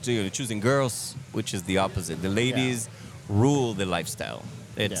guys choosing girls, which is the opposite. The ladies rule the lifestyle.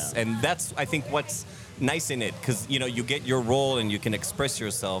 And that's, I think, what's nice in it, because, you get your role and you can express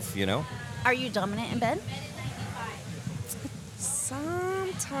yourself, Are you dominant in bed?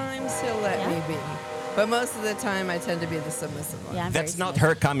 Sometimes he'll let me be. But most of the time, I tend to be the submissive one. Yeah, I'm That's very not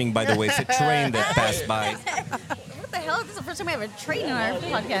her coming, by the way. It's a train that passed by. What the hell? This is the first time we have a train on our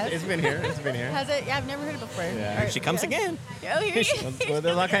podcast. It's been here. It's been here. Has it? Yeah, I've never heard it before. Yeah. Or- She comes again. Oh, here you Well,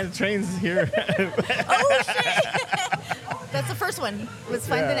 there's all kinds of trains here. Oh shit! That's the first one. Let's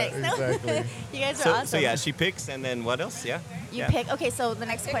find the Yeah, next. No, exactly. you guys are So, awesome. so yeah, she picks, and then what else? Yeah. You yeah. pick. Okay, so the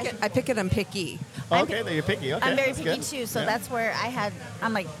next question. I pick it, I'm picky. I'm Okay, then you're picky. Okay, I'm very that's picky good. too, so Yeah. that's where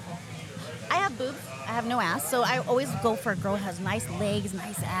I'm like, I have boobs, I have no ass, so I always go for a girl who has nice legs,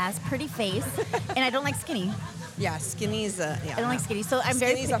 nice ass, pretty face, and I don't like skinny. Yeah, skinny's I don't like skinny, so I'm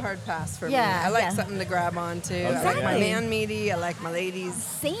very Skinny's a hard pass for me. Yeah, I like yeah. something to grab onto. I like Exactly. my man meaty. I like my ladies.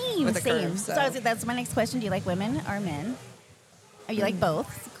 same, with a same. curve, so so. that's my next question. Do you like women or men? Or you like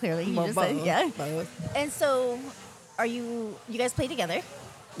both? Clearly, you Well, just said both, yeah. both. And so, you guys play together?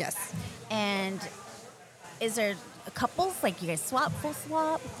 Yes. And is there couples like you guys swap, full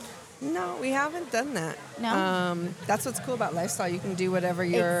swap? No, we haven't done that. No? That's what's cool about lifestyle. You can do whatever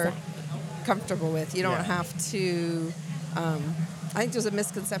you're comfortable with. You don't Yeah. have to. I think there's a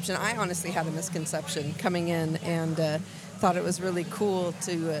misconception. I honestly had a misconception coming in and thought it was really cool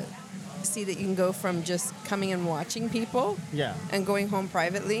to see that you can go from just coming and watching people Yeah. and going home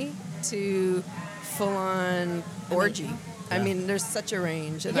privately to full-on orgy. I Yeah. mean, there's such a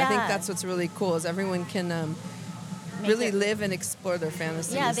range, and I think Yeah. that's what's really cool is everyone can really it- live and explore their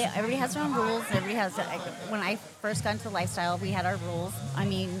fantasies. Yeah, everybody has their own rules. Everybody has. When I first got into the lifestyle, we had our rules. I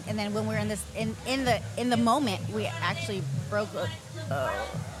mean, and then when we were in this in the moment, we actually broke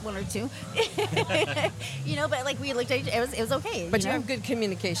one or two. But like we looked at each, it was okay. But you know? have good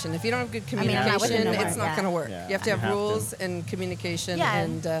communication. If you don't have good I mean, I'm not with communication, it no more, it's not yeah. going to work. Yeah, You have to you have have to. rules and communication, Yeah.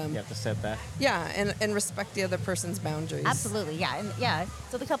 and You have to set that. and respect the other person's boundaries. Absolutely, yeah, and yeah.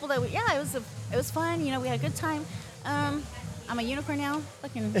 So the couple that it was fun. We had a good time. I'm a unicorn now.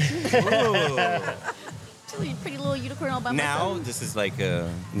 Fucking Ooh. pretty little unicorn all by Now, myself. this is like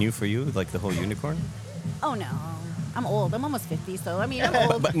new for you, like the whole unicorn? Oh no, I'm old. I'm almost 50, so I mean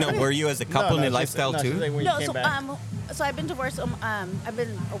I'm old. But no, were you as a couple in a she's- lifestyle she's too? like when you No, came so back. so I've been divorced. I've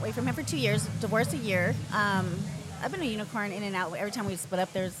been away from him for 2 years. Divorced a year. I've been a unicorn in and out. Every time we split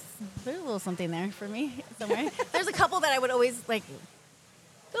up, there's a little something there for me somewhere. There's a couple that I would always like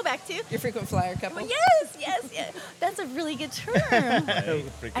go back to. Your frequent flyer couple. But yes. That's a really good term.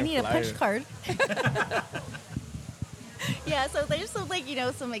 I need a punch card. Yeah, so there's some like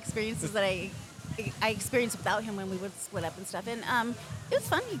some experiences that I experienced without him when we would split up and stuff, and it was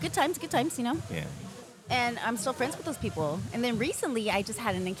fun. Good times. Yeah. And I'm still friends with those people. And then recently, I just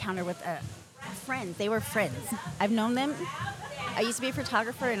had an encounter with a friend. They were friends. I've known them. I used to be a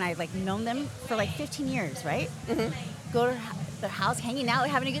photographer, and I've like known them for like 15 years, right? Mm-hmm. Go to their house, hanging out,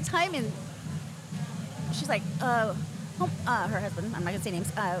 having a good time, and she's like, her husband, I'm not gonna say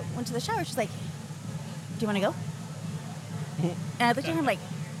names, went to the shower. She's like, "Do you want to go?" And I looked at him like,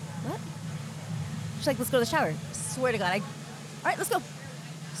 "What?" She's like, "Let's go to the shower." Swear to God, all right, let's go.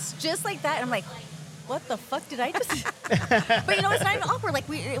 Just like that, and I'm like, what the fuck did I just? But it's not even awkward. Like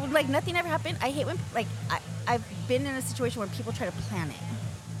like nothing ever happened. I hate when I've been in a situation where people try to plan it,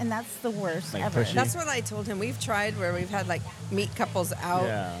 and that's the worst Like ever. pushy. That's what I told him. We've tried where we've had like meet couples out,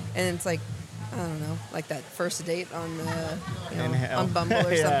 and it's like, I don't know, like that first date on on Bumble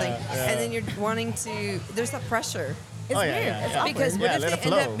or something, and then you're wanting to. There's that pressure. It's weird. It's awkward. Because what let it if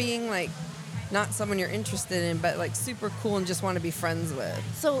they end flow. up being like not someone you're interested in, but like super cool and just want to be friends with?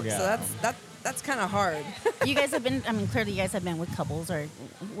 So So that's kind of hard. you guys have been. I mean, clearly you guys have been with couples or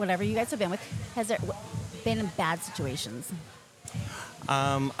whatever you guys have been with. Has there been in bad situations?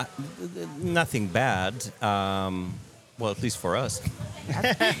 Nothing bad. Well, at least for us.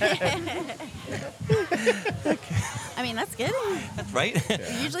 I mean, that's good. Right?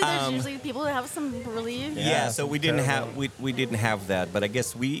 Usually, there's usually people that have some really. Yeah, so we didn't terrible. have we didn't have that, but I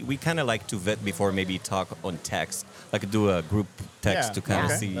guess we kind of like to vet before maybe talk on text, like do a group text Yeah, to kind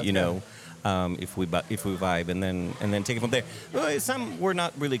of okay. see, That's if we vibe, and then take it from there. Well, some were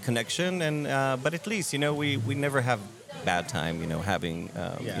not really connection, and but at least we never have bad time, having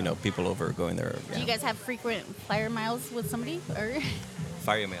people over going there. Do you guys have frequent flyer miles with somebody or?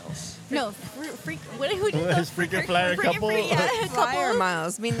 Fire mails? No, What? Who do you His freaking flyer couple? Yeah, Flyer couple.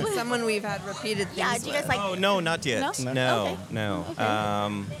 miles. I mean, someone we've had repeated things Yeah, do you guys with. like? Oh no, not yet. No? No, Okay. no.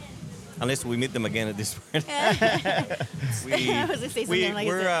 Okay. Unless we meet them again at this point. I was gonna say something like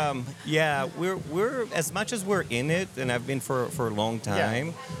we're as much as we're in it, and I've been for a long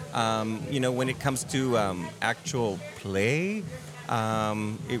time. When it comes to actual play,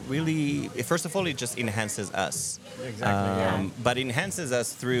 it really, first of all, it just enhances us. Exactly. But enhances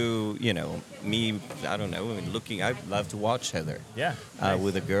us through, me. I don't know. I love to watch Heather. Yeah. Nice.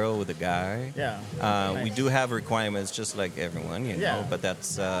 With a girl, with a guy. Yeah. We Nice. do have requirements, just like everyone, Yeah. But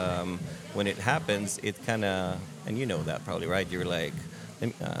that's when it happens, it kind of, and you know that probably, right? You're like, No,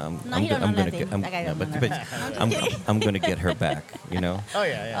 he don't know nothing. That guy don't know nothing. I'm gonna get her back, Oh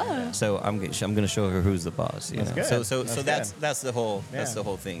yeah. So I'm gonna show her who's the boss. That's good. So That's that's the whole Yeah.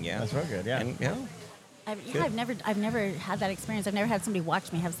 thing. Yeah. That's real good. Yeah. And, I've never had that experience. I've never had somebody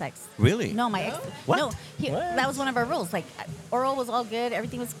watch me have sex. Really? No, my ex. What? No, What? that was one of our rules. Like, oral was all good,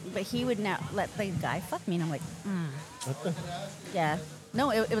 everything was, but he would not let the guy fuck me, and I'm like, What the? yeah. No,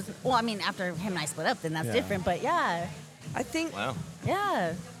 it was. Well, I mean, after him and I split up, then that's Yeah. different. But yeah, I think. Wow.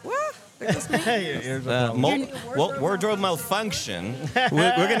 yeah. What? Here's the problem. Wardrobe malfunction.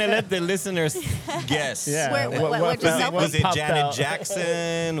 We're gonna let the listeners guess. Yeah. Where- what just happened? Was it popped Janet out?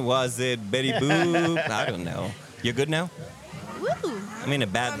 Jackson? Was it Betty Boop? I don't know. You're good now? Woo. I mean, a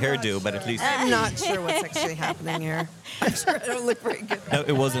bad hairdo, but at least I'm not sure what's actually happening here. I'm sure I don't look very good. no,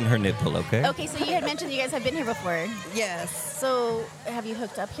 it wasn't her nipple. Okay. Okay, so you had mentioned you guys have been here before. Yes. So have you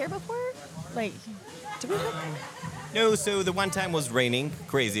hooked up here before? Like, No, so the one time was raining,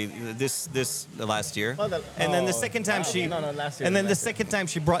 crazy. This last year, and then the second time last year. And then the second time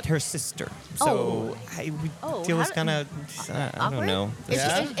she brought her sister. So it was kind of I don't know.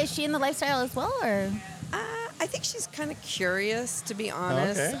 Is she in the lifestyle as well, or? I think she's kind of curious, to be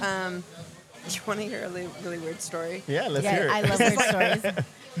honest. Okay. Do you want to hear a really weird story? Yeah, let's hear it. I love weird stories.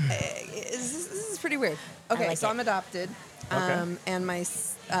 This is pretty weird. Okay, like so it. I'm adopted, Okay. and my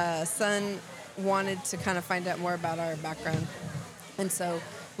son wanted to kind of find out more about our background, and so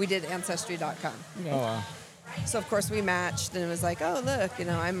we did Ancestry.com. Okay. Oh wow. So of course we matched, and it was like, oh look,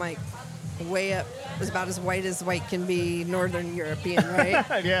 I'm like way up, was about as white can be, Northern European, right?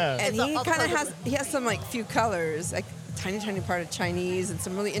 Yeah. And It's he all kind of colorful. has some like few colors, like tiny part of Chinese and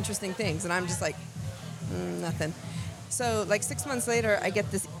some really interesting things. And I'm just like, nothing. So like 6 months later, I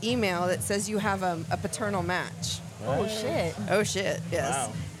get this email that says you have a paternal match. Oh shit. Oh shit, yes.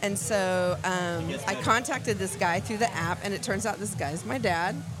 Wow. And so I contacted this guy through the app, and it turns out this guy's my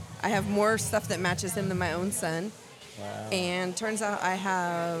dad. I have more stuff that matches him than my own son. Wow. And turns out I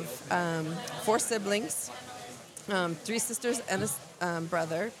have 4 siblings, 3 sisters and a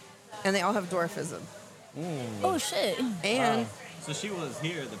brother, and they all have dwarfism. Oh shit. And So she was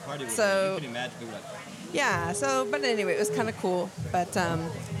here. The party was. So- you can imagine. Like, yeah, but anyway, it was kind of cool. But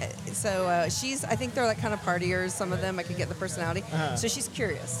she's, I think they're like kind of partiers, some of them. I could get the personality. So she's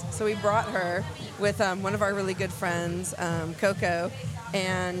curious. So we brought her with one of our really good friends, Coco,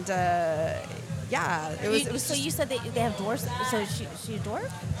 and yeah, it was. So you said they have dwarfs. So she a dwarf?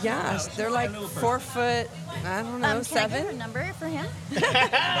 Yeah, they're like 4 foot. I don't know, Can I 7. get her number for him?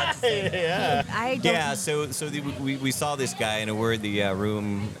 Yeah. I don't. yeah, so we saw this guy and we're in the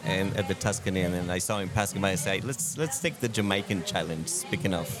room and at the Tuscan Inn, and I saw him passing by. I said, let's take the Jamaican challenge.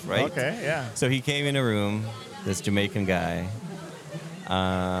 Speaking of, right? Okay, yeah. So he came in a room, this Jamaican guy,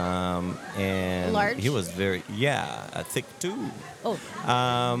 and Large? he was very thick too. Oh,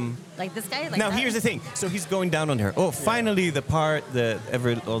 like this guy? Like Now that? here's the thing. So he's going down on her. Oh, finally the part that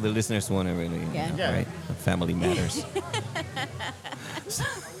all the listeners want to really, Yeah. Yeah. right? Family matters.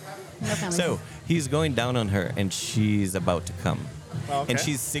 No family. So he's going down on her, and she's about to come. Okay. And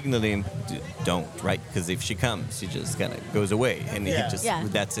she's signaling, don't, right? Because if she comes, she just kind of goes away, and Yeah.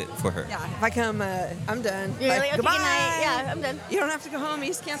 that's it for her. Yeah, if I come, I'm done. You're like, okay, goodbye. good night. Yeah, I'm done. You don't have to go home. You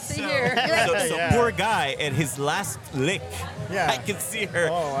just can't stay here. So Yeah. poor guy at his last lick, Yeah. I can see her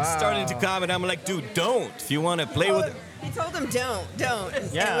Oh, wow. starting to come, and I'm like, dude, don't. If you want to play with it. He told him, don't.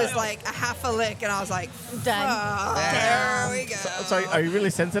 Yeah. It was like a half a lick, and I was like, Done. "Fuck, there we go. So are you really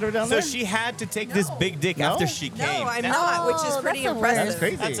sensitive down So there? she had to take this big dick No? after she No, came. I'm That's- not, which is Oh, pretty that's the impressive. That's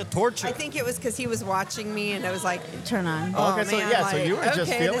crazy. That's a torture. I think it was because he was watching me, and it was like, Turn on. oh, Okay, so man, yeah, so like, you were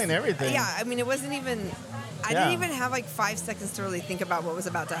just okay, feeling everything. Yeah, I mean, it wasn't even. I Yeah. didn't even have like 5 seconds to really think about what was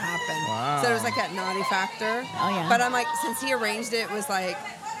about to happen. Wow. So it was like that naughty factor. Oh, yeah. But I'm like, since he arranged it, was like,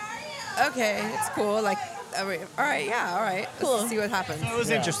 okay, it's cool. Like, all right, Cool. Let's see what happens. It was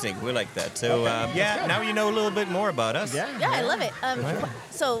Yeah. interesting. We like that. So, Okay. yeah, That's good. now you know a little bit more about us. Yeah. Yeah, I love it.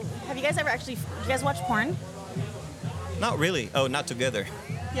 So, have you guys ever do you guys watch porn? Not really. Oh, not together.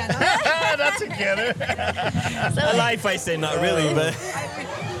 Yeah, no, Not together. Life, I say not really, but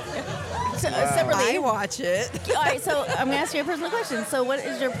Separately. I watch it. All right, so I'm gonna ask you a personal question. So, what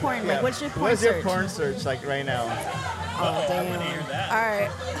is your porn? Like, what's your porn What's your search? porn search like right now? Oh, damn. All right.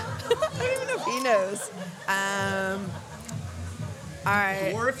 I don't even know if he knows. All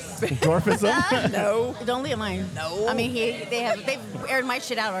right. Dwarfism? No. Don't leave mine. No. I mean, they've aired my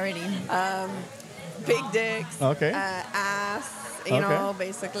shit out already. Big dicks. Okay. Ass. You know,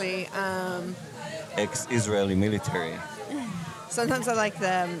 basically. ex-Israeli military. Sometimes I like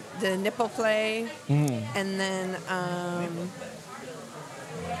the nipple play, and then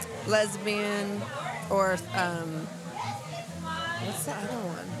lesbian, or what's the other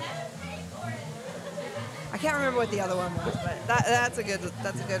one? I can't remember what the other one was, but that's a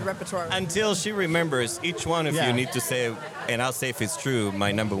good repertoire. Until she remembers, each one of Yeah. you need to say, and I'll say if it's true,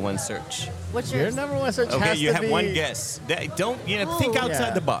 my number one search. What's Your yours? number one search Okay, has you to have be... one guess. Don't, think Ooh. outside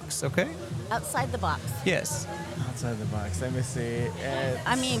Yeah. the box, okay? Outside the box. Yes. Outside the box. Let me see.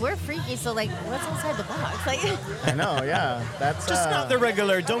 I mean, we're freaky, so like, what's outside the box? Like, I know, yeah. That's Just not the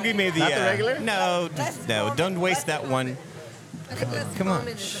regular. Don't give me the... Not the regular? No, don't waste that one. Come on.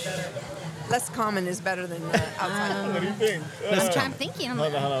 Less common is better than outside. What do you think? I'm thinking.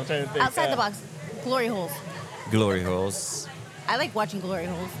 Hold on. I'm trying to think. Outside the box. Glory holes. Glory holes. I like watching glory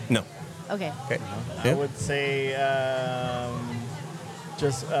holes. No. Okay. Okay. I would say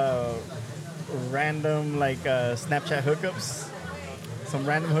just random like Snapchat hookups. Some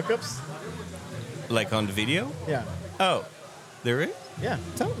random hookups. Like on the video? Yeah. Oh, there is? Yeah.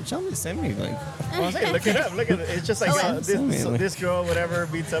 Tell me, send me, like... Well, I'm saying, look it up. Look at it. It's just like this girl, whatever,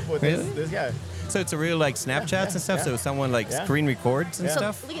 beats up with Really? this. Yeah. So it's a real, like, Snapchats and stuff? yeah. So someone, like, Yeah. screen records and Yeah.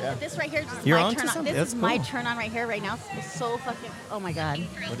 stuff? Look at Yeah. this right here. This is You're my onto turn on. something? This is That's my cool. turn on right here, right now. It's so fucking. Oh my god.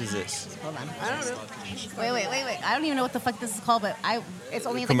 What is this? Hold on. I don't know. Wait. I don't even know what the fuck this is called, but it's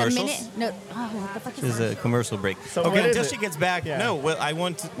only like a Commercials? minute. No. Oh, what the fuck is This is that? a commercial break. So okay, what is until it? she gets back. Yeah. No, well, I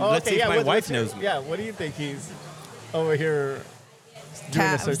want to... Oh, let's see okay, if my what's wife your- knows me. Yeah. What do you think he's over here doing a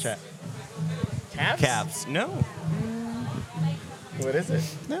Calves. search at? Calves? Calves. No. What is it?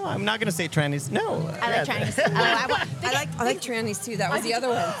 No, I'm not gonna say trannies. No. I like Chinese. I like trannies too. That was the other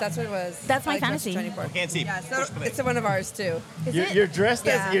one. That's what it was. That's my I like fantasy. tranny porn. Can't see. Yeah, so it's one of ours too. You're dressed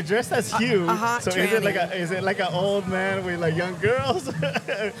as Yeah. you're dressed as Hugh. A hot so is it tranny. like an old man with like young girls?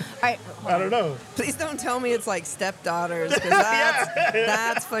 Right. I don't know. Please don't tell me it's like stepdaughters, because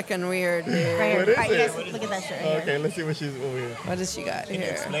that's fucking weird, dude. Right What here. is All right, you it? guys look at that shirt right Okay, let's see what she's over here. What does she got Can you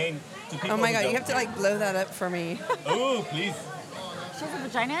here? explain to people Oh my who god, you don't- have to like blow that up for me. Oh, please. She has a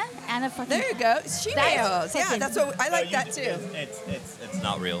vagina and a fucking... There you go. She That is nails. Yeah, fucking- that's what I like that too. It's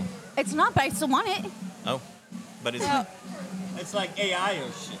not real. It's not, but I still want it. Oh, but it's like AI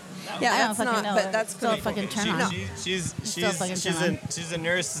or shit. Yeah, I don't that's fucking not. know. But that's Still a cool. fucking turn on. She's a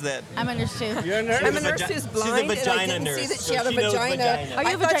nurse that. I'm a nurse too. You're a nurse? I'm a nurse vagi- who's she's a blind, and I vagina didn't see nurse, that so she had a she knows vagina. vagina. Are you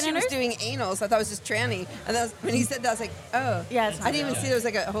I a thought she vagina was nurse? doing anal, so I thought it was just tranny. And that was, when he said that, I was like, oh. Yeah, it's not I didn't even see there was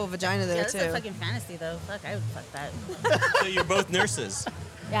like a whole vagina there Yeah, that's too. a fucking fantasy though. Fuck, I would fuck that. So you're both nurses.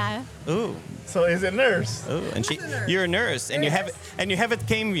 Yeah. Ooh, So is it nurse? and Who's a nurse? you're a nurse, and you haven't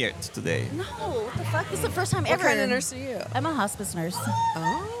came yet today. No, what the fuck? This is the first time What ever. kind of nurse are you? I'm a hospice nurse.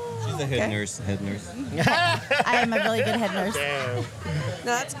 Oh. She's a head nurse. I am a really good head nurse. Damn. No,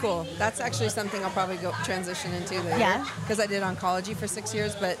 that's cool. That's actually something I'll probably go transition into later. Yeah. Because I did oncology for 6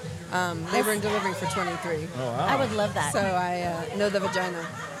 years, but labor and delivery for 23. Oh wow. I would love that. So I know the vagina.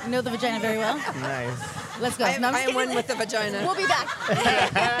 Know the vagina very well. Nice. Let's go. I No, I'm am just one kidding. with the vagina. We'll be back.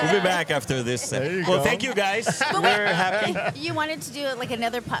 We'll be back after this. There you Well, go. thank you guys. We're happy. You wanted to do like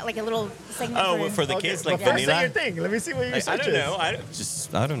another like a little segment. Oh, for the kids, like but first say vanilla. your thing. Let me see what your I search don't is.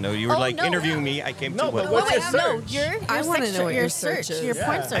 know. I don't know. You were Oh, like no. interviewing me. I came No, to but what? what's Wait, your no, search? your I wanna search, know what your your search, search is. your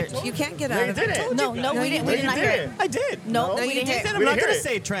porn Yeah. search. You can't get No, out you of didn't. it. No, No, we you didn't. No, We did you not hear it. didn't. I did. No, No, we you didn't hear didn't. it. I'm We not hear gonna it.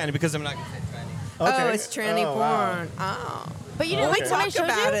 say tranny because I'm not gonna say tranny. Okay. Oh, it's tranny Oh, wow. porn. Oh. But you didn't Okay. like when I Talk showed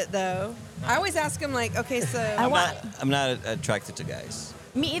about you. it though. I always ask him like, okay, so. I'm not attracted to guys.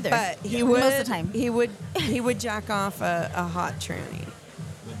 Me either. But he would most of the time. he would jack off a hot tranny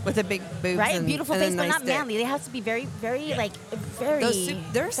with a big boobs Right, and, beautiful and a face, but nice not dick. manly. They have to be very, very like very.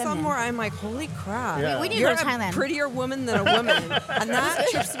 There's some feminine. where I'm like, holy crap! Yeah. We need to You're go to Thailand. a prettier woman than a woman, and that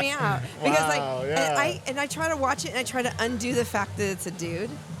trips me out because Wow, like, yeah. and I try to watch it and I try to undo the fact that it's a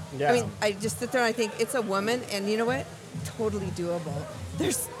dude. Yeah. I mean, I just sit there and I think it's a woman, and you know what? Totally doable.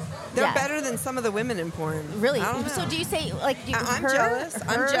 They're Yeah. better than some of the women in porn. Really? I don't know. So do you say like do you, I'm her, jealous. her,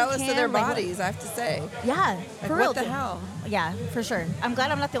 I'm jealous of their him, like, bodies. I have to say. Yeah, Like, for real. what the hell? Yeah, for sure. I'm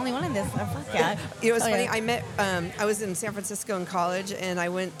glad I'm not the only one in this. Oh, fuck yeah. You know, it's Oh, funny. yeah. I met. I was in San Francisco in college, and I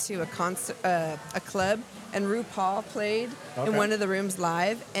went to a concert, a club, and RuPaul played in Okay. one of the rooms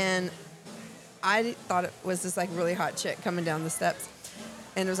live, and I thought it was this like really hot chick coming down the steps,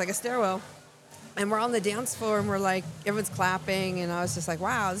 and it was like a stairwell, and we're on the dance floor, and we're like everyone's clapping, and I was just like,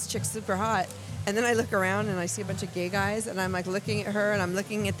 wow, this chick's super hot. And then I look around and I see a bunch of gay guys, and I'm like looking at her, and I'm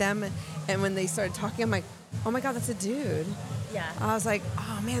looking at them, and when they started talking, I'm like, oh my god, that's a dude. Yeah. I was like,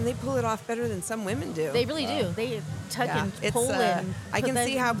 oh man, they pull it off better than some women do. They really do. They tuck Yeah, and it's, pull and. I put can that-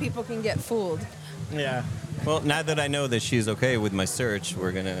 see how people can get fooled. Yeah. Well, now that I know that she's okay with my search,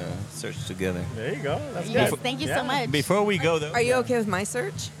 we're gonna search together. There you go. That's You guys, good. thank you Yeah. so much. Before we go, though. Are you okay with my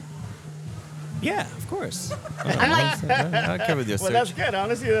search? Yeah, of course. I'm like, I covered your Well, search. that's good.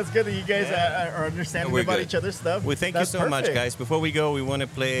 Honestly, that's good that you guys are understanding We're about good. each other's stuff. Well, thank you That's so much, perfect. guys. Before we go, we want to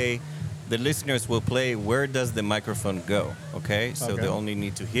play. The listeners will play. Where does the microphone go? Okay, so Okay. they only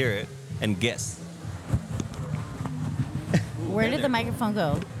need to hear it and guess. where did the microphone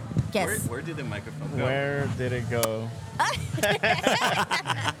go? Guess. Where did the microphone go? Where did it go?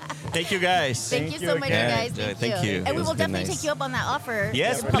 Thank you, guys. Thank you so much, you Yeah, guys. thank you. And It we was will good, definitely nice. take you up on that offer.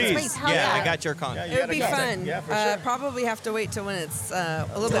 Yes, for Palm please. Springs. Hell Yeah, yeah. I got your con. Yeah, you It would gotta be get fun. that. Yeah, for sure. Probably have to wait till when it's a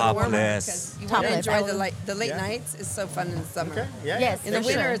little bit warmer Topless. because you want to Topless. enjoy the late Yeah. nights. Is so fun in the summer. Okay. Yeah. Yes. In the For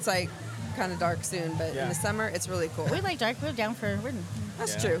winter, sure. it's like kind of dark soon, but Yeah. in the summer, it's really cool. We like dark. We're down for.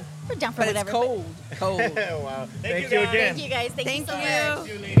 That's Yeah. true. We're down for But whatever. it's cold. Cold. Wow. Thank you, you guys. again. Thank you guys. Thank you Thank so you.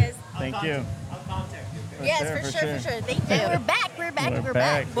 much. You guys. Thank you. Yes, sure, for for sure, sure. for sure. Thank you. We're back. We're back. We're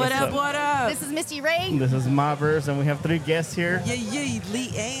back. What's up? What up? This is Misty Ray. This is Mobberz, and we have 3 guests here. Yeah, Leanne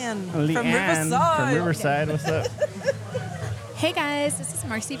Leanne from Riverside. From Riverside. What's up? Hey guys, this is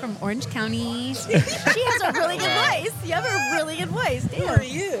Marcy from Orange County. She has a really good voice. You have a really good voice. Damn. Who are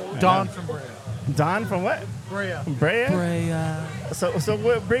you? Don from Brea. Don from what? Brea. Brea? So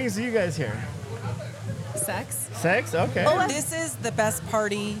what brings you guys here? Sex. Sex? Okay. Oh, This is the best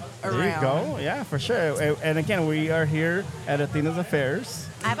party around. There you go. Yeah, for sure. And again, we are here at Athena's Affairs.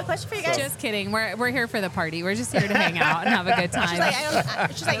 I have a question for you guys. Just kidding. We're here for the party. We're just here to hang out and have a good time. She's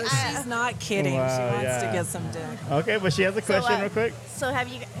like, she's like, She's not kidding. Wow, she wants yeah. to get some dick. Okay, but she has a question real quick. So have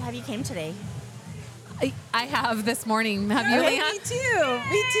you came today? I have this morning. Have you, Hey, Leah? me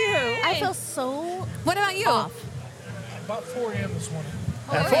too. I feel so What about you? off. About 4 a.m. this morning.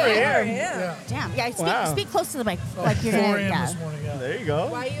 At 4 a.m. Yeah. Damn. Yeah, Wow. speak close to the mic. Oh, Like you're 4 gonna. a.m. Yeah. this morning, yeah. There you go.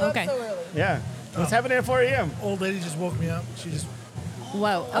 Why are you Okay. up so early? Yeah. What's happening at 4 a.m.? Old lady just woke me up. She just,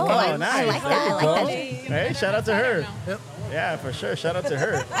 Whoa. Oh, Okay. I nice. like that. I like that shit. Hey, shout out to her. yep. Yeah, for sure. Shout out to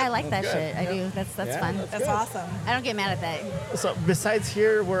her. I like that That's good. shit. I do. That's Yeah, fun. That's awesome. I don't get mad at that. So besides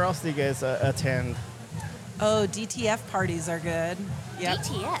here, where else do you guys attend? Oh, DTF parties are good. Yep.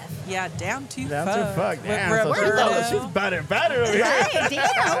 DTF. Yeah, down to Down fuck. to fuck. Damn, We're so Roberto. she's battered over here. Right.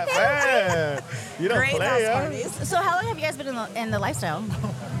 Damn. Okay. Man, you don't Great play, house huh? parties. So how long have you guys been in the lifestyle?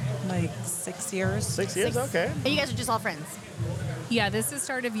 Like 6 years. 6 years, okay. And you guys are just all friends. Yeah, this is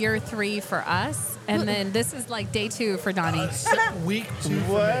start of year 3 for us, and then this is like day 2 for Donnie. Week 2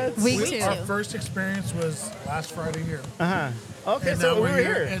 for What? me. Week 2. Our first experience was last Friday here. Okay, And so now we were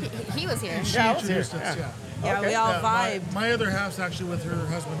here. And He was here. she Yeah, I was here. introduced us, yeah. Yeah, Okay. we all Yeah, vibe. my other half's actually with her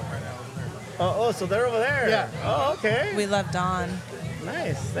husband right now over there. Oh, so they're over there. Yeah. Oh, okay. We love Dawn.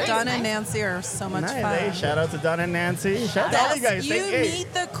 Nice. Thanks. Dawn and Nancy are so much Nice. fun. Hey, shout out to Don and Nancy. Shout out to all you guys. You Hey,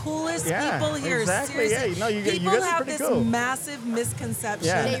 meet the coolest Yeah, people here. exactly. Seriously. Yeah, you people guys are have pretty this cool. massive misconception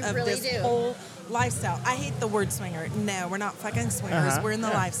Yeah. They of really this do. whole lifestyle. I hate the word swinger. No, we're not fucking swingers. We're in the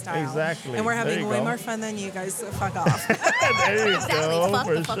Yeah, lifestyle. exactly. And we're There you having way go. more fun than you guys, so fuck off. there you Exactly. go, Fuck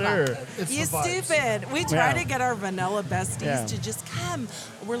for the fuck sure. It's You the vibes. stupid. We try Yeah. to get our vanilla besties Yeah. to just come.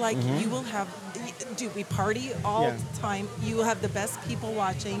 We're like, you will have, dude, we party all Yeah. the time. You will have the best people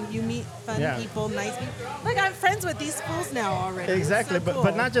watching. You meet fun Yeah. people, nice people. Like, I'm friends with these fools now already. It's Exactly, so but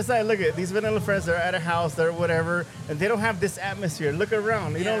cool. not just that. Look at these vanilla friends. They're at a house, they're whatever, and they don't have this atmosphere. Look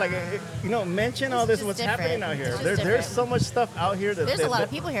around, you know, like mention all this. just What's different. happening out here? It's just There's different. so much stuff out here that There's a lot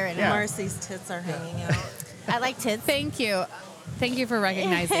of people here right now. Yeah. Marcy's tits are hanging out. I like tits. Thank you. Thank you for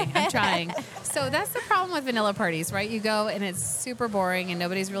recognizing. I'm trying. So that's the problem with vanilla parties, right? You go and it's super boring and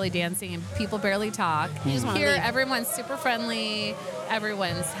nobody's really dancing and people barely talk. just wanna Here, leave. everyone's super friendly.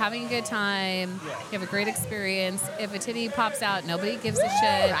 Everyone's having a good time. You have a great experience. If a titty pops out, nobody gives a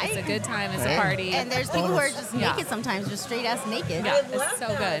shit. Right. It's a good time. It's Right. a party. And there's people who are just Yeah. naked sometimes, just straight ass naked. yeah, it's so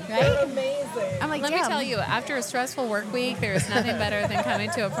good. Right? Amazing. I'm like, Let me damn. tell you, after a stressful work week, there is nothing better than coming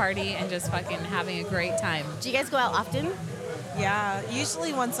to a party and just fucking having a great time. Do you guys go out often? Yeah,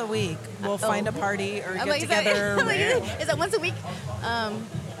 usually once a week. We'll find a party or I'm get like, together. is that once a week?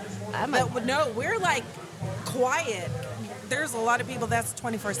 I'm like, No, we're like quiet. There's a lot of people that's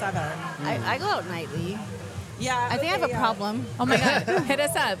 24/7. I go out nightly. Yeah, I think I have a problem. Oh my God, hit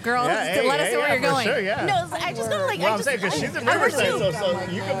us up, girls. Yeah, hey, Let us know where yeah, you're for going. Sure, yeah. No, I just go like, Well, I I'm just, saying because she's in I work Riverside, too. so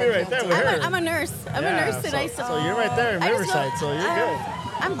you can be right there with her. I'm a nurse. I'm a Yeah, nurse, and so you're right there in I just Riverside, so you're good.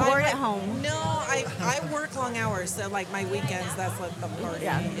 I'm bored at home. No, I work long hours, so like my weekends, that's like the party.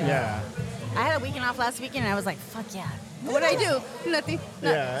 Yeah. Yeah. I had a weekend off last weekend, and I was like, fuck yeah. What did I do? Nothing.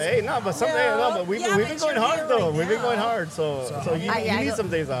 No. Yeah, hey, no, but we've Yeah, been but going you're hard here though. right We've been now. going hard, so you I need go- some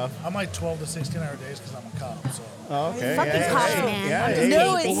days off. I'm like 12 to 16-hour days because I'm a cop. So Oh, okay. Fucking yeah, cops, hey, man. Yeah, I'm hey. just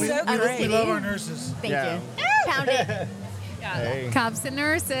No, kidding. it's so I'm just great. we love kidding. our nurses. Thank Yeah. you. Pound it. Hey. Cops and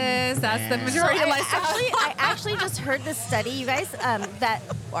nurses. That's the Yeah. majority of I lifestyle. actually just heard this study, you guys, that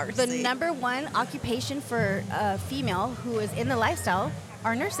the number one occupation for a female who is in the lifestyle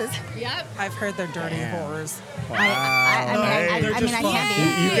are nurses. Yep. I've heard they're dirty Damn. whores. they're just I fun.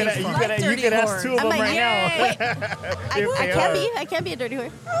 can You be. could ask two of I'm them like, right now. yay. If they I are. can be a dirty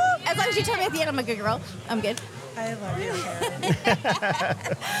whore. As long as you tell me at the end I'm a good girl, I'm good. I love you.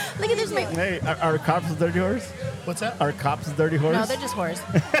 Look at this. My, Hey, are cops dirty whores? What's that? Are cops dirty whores? no, they're just whores.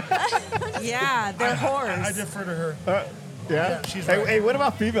 Yeah, they're whores. I defer to her. Yeah. Yeah, she's Hey, right. hey, what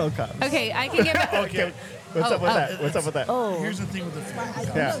about female cops? Okay, I can give it. Okay. What's up with that? What's up with that? Oh, Here's the thing with the female cops.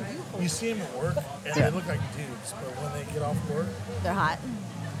 Yeah. You see them at work, and Yeah. they look like dudes, but when they get off work, they're hot.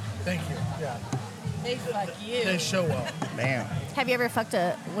 thank you. Yeah. They fuck you. They show well. Damn. Have you ever fucked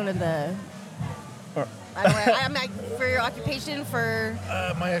one of the? Or- I don't know. I'm like for your occupation for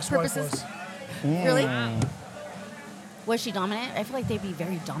My ex-wife Purposes. was. really. Mm. Was she dominant? I feel like they'd be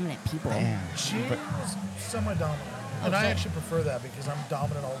very dominant people. Damn. She was semi-dominant. And I actually prefer that because I'm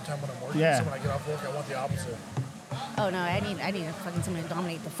dominant all the time when I'm working. Yeah. So when I get off work, I want the opposite. Oh no, I need a fucking someone to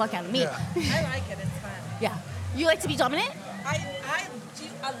dominate the fuck out of me. Yeah. I like it. It's fun. Yeah. You like to be dominant?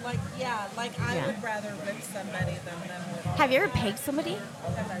 I like, yeah, like I Yeah. would rather whip somebody than them whip. Have you ever pegged somebody?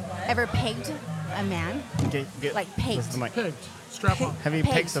 Ever pegged a man? Like pegged. Listen to my- Pigged. Strap on. Have you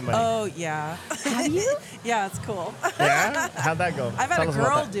Pegged. pegged somebody? Oh yeah. Have you? Yeah, it's cool. Yeah? How'd that go? I've had Tell a us about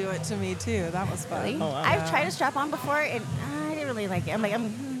girl that. do it to me too. That was fun. Really? Oh, wow. I've tried to strap on before and I didn't really like it. I'm like,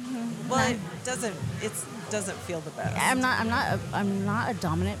 Well, it doesn't feel the best. I'm not a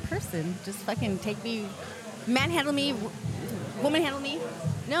dominant person. Just fucking take me, manhandle me, woman handle me.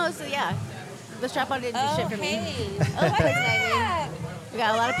 No, so yeah, the strap on didn't do shit for me. Oh, hi, we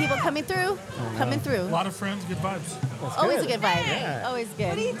got a lot of people coming through. A lot of friends, good vibes. Always a good vibe. Yeah. Always good.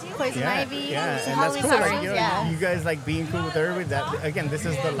 What are you doing? Poison ivy. Yeah, some and that's Halloween cool. Like, costumes, you guys like being cool with everybody. That again, this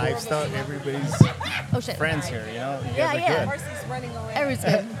is the lifestyle. Everybody's friends here. You know, you guys are good. Marcy's running away. Everyone's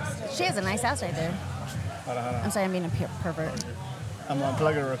good. She has a nice house right there. Hold on. I'm sorry, I'm being a pervert. I'm gonna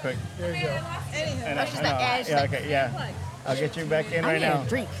plug it real quick. There you go. Oh, she's back. She's Yeah, back. okay, yeah. I'll get you back in I right need now. a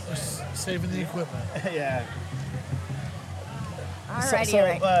drink. Saving the equipment. Yeah. Alrighty, So,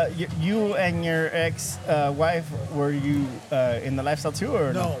 alright. you and your ex-wife, were you in the lifestyle too,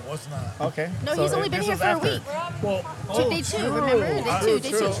 or No, it was not. Okay. No, So he's only been this here was for after. a week. Well, Day two, remember? Day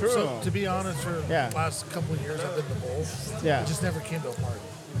two. So, to be honest, for Yeah. the last couple of years, I've been the bull. Yeah. It just never came to a party.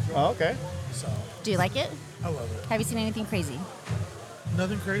 Oh, okay. So, Do you like it? I love it. Have you seen anything crazy?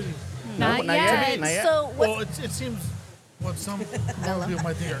 Nothing crazy. Not yet. Not yet. So Well, what's... it seems what some Mellow. people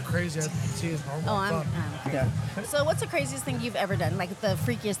might think are crazy, I see as normal Oh, and I'm fun. Yeah. So what's the craziest thing you've ever done? Like the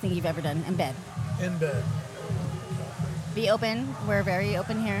freakiest thing you've ever done in bed? In bed. Be open. We're very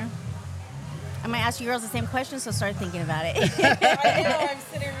open here. I might ask you girls the same question, so start thinking about it. I know, I'm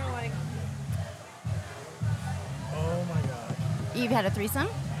sitting here like, Oh my God. You've had a threesome?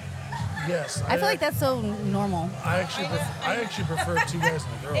 Yes. I feel like that's so normal. I actually prefer two guys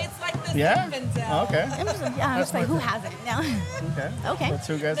and a girl. it's like the Yeah? Zinfandel. Okay. I'm just like, who hasn't? No. Okay. Okay.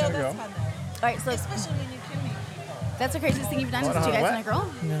 So 2 guys No, and a girl. that's fun though. All right, so Especially when you kill me. that's the craziest thing you've done Hold is on, two guys what? and a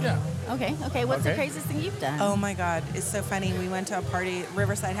girl? Yeah. Okay. What's the Okay. craziest thing you've done? Oh my God, it's so funny. We went to a party at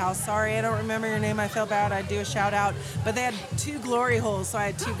Riverside House. Sorry, I don't remember your name. I feel bad. I'd do a shout out. But they had 2 glory holes, so I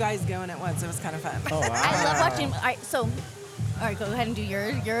had 2 guys going at once. It was kind of fun. Oh, wow. I love watching. All right, go ahead and do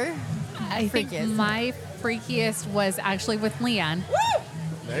your I think freakiest. my freakiest was actually with Leanne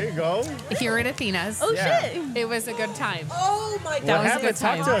There you go. here at Athena's. Oh Yeah. shit! It was a good time. Oh my God. That What was a happened? good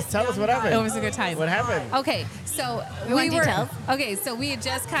time. Talk to us. Tell us what happened. It was a good time. What happened? Okay, so We want details. Okay, so we had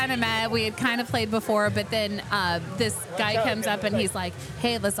just kind of met. We had kind of played before, but then this guy comes up and he's like,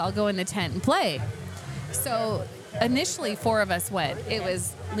 "Hey, let's all go in the tent and play." So initially, 4 of us went. It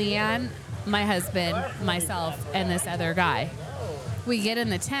was Leanne, my husband, myself, and this other guy. We get in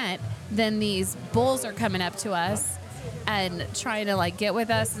the tent. Then these bulls are coming up to us and trying to like get with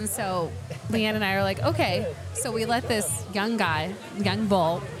us, and so Leanne and I are like, okay. So we let this young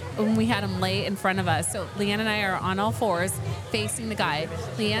bull, and we had him lay in front of us. So Leanne and I are on all 4s facing the guy.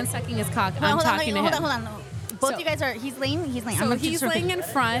 Leanne sucking his cock. I'm talking to him. Hold on. Both So- you guys are. He's laying. So he's laying in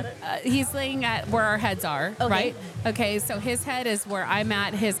front. He's laying at where our heads are, Okay. right? Okay, so his head is where I'm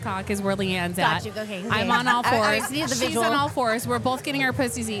at. His cock is where Leanne's at. Got you. Okay. I'm on all 4s. I see the She's visual. on all 4s. We're both getting our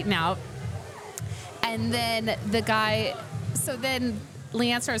pussies eaten out. And then the guy, so then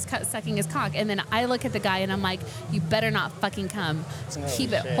Leanne starts sucking his cock, and then I look at the guy and I'm like, "You better not fucking come. Just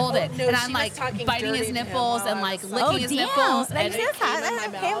keep it, hold it." no, and she I'm was like talking biting dirty his to him nipples while and I like was licking like- his damn. nipples. Like, And,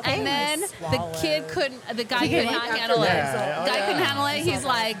 that's okay. and then the kid the guy could not handle it. Yeah. The guy couldn't handle it.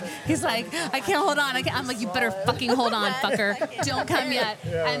 He's like, "I can't hold on." I'm like, "You better fucking hold on, fucker. Don't come yet."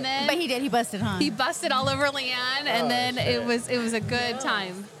 And then But he did. He busted, huh? he busted all over Leanne, and then it was a good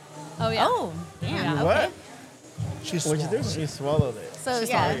time. Oh yeah. Oh, damn. Yeah. What? She What'd you do? She swallowed it. So She's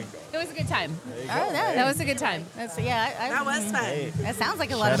yeah. sorry. It was a good time. Oh, That was a good time. That's yeah. That was fun. Hey, That sounds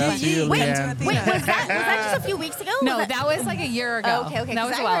like a lot of shout fun. out to you, Wait, Leanne. was that just a few weeks ago? No, Was that was like a year ago. Oh, okay. That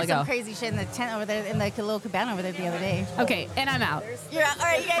was 'cause a I while heard ago. some crazy shit in the tent over there, in the little cabana over there the other day. Okay, and I'm out. You're out. All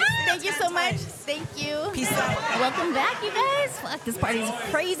right, you guys. Thank you so much. Thank you. Peace out. Welcome back, you guys. Fuck, this party's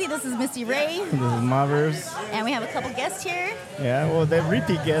crazy. This is Misty Ray, This is Mobberz. and we have a couple guests here. Yeah, well, they're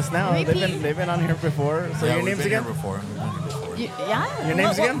repeat guests now. Repeat. They've been on here before. So your we've names been again? here before. We've been here before. Yeah. Your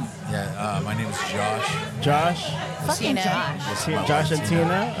names again? Yeah, my name is Josh. Josh. Fucking Josh. Josh and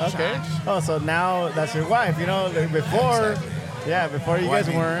Tina. Okay. Oh, so now that's your wife. You know, like before. Yeah, before you guys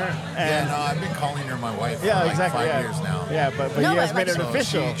weren't. Yeah, And no, I've been calling her my wife for yeah, like exactly. 5 Yeah. years now. Yeah, but No, you guys but made it So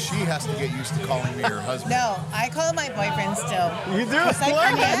official. she has to get used to calling me her husband. No, I call him my boyfriend still. You do? It's like,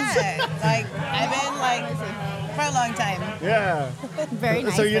 What? yeah, like I've been like for a long time. Yeah. Very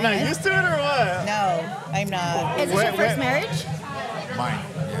nice. So you're not man. used to it or what? No, I'm not. Is this your first marriage? Mine.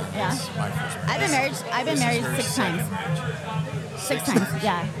 Yeah. It's my first marriage. I've been This is married her 6 times. second marriage. 6 times.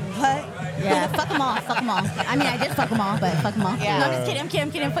 Yeah. What? Yeah. Fuck them all. Fuck them all. I mean, I did fuck them all, but fuck them all. Yeah. No, I'm just kidding. I'm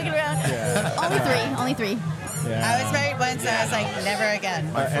kidding. I'm fucking around. Yeah. Only 3. I was married once, and I was like, never again.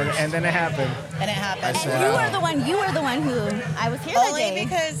 And then it happened. And it happened. You were the one who I was here that day. Only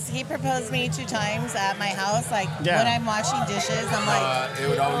because he proposed me 2 times at my house. Like when I'm washing dishes, I'm like, it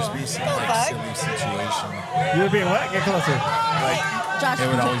would always be some like silly situation. You were being what? Get closer. Like Josh, it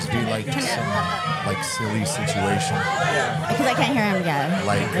would always be like some like silly situation. Because I can't hear him. Yeah.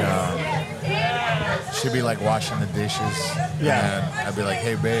 Like she'd be like washing the dishes. Yeah. And I'd be like,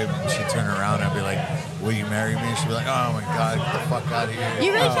 hey babe. She'd turn around. I'd be like, will you marry me? She'd be like, oh my god, get the fuck out of here.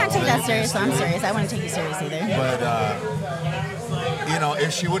 You really can't take that serious. So I'm serious. I wouldn't take you serious either. But you know,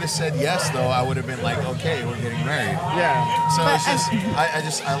 if she would have said yes, though, I would have been like, okay, we're getting married. Yeah. So it's just,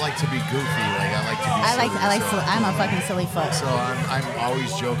 I like to be goofy. Like I like to be silly. I'm a fucking silly fuck. So I'm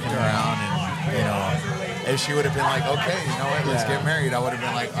always joking around, and you know, if she would have been like, okay, you know what, let's get married, I would have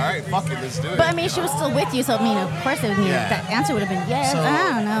been like, all right, fuck it, let's do it. But I mean, she was still with you, so I mean, of course, it would mean that answer would have been yes. So- I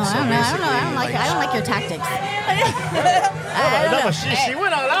don't know. so I don't like your tactics. But she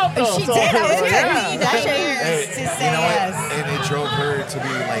went all out though. She did. I was Hey, here. You know what? And it drove her to be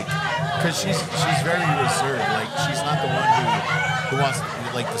like, because she's very reserved. Like she's not the one who wants to be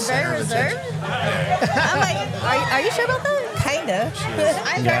like the center of attention. I'm like, are you sure about that? Kinda.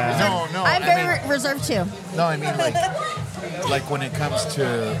 I'm very reserved. No, I'm very reserved too. No, I mean like when it comes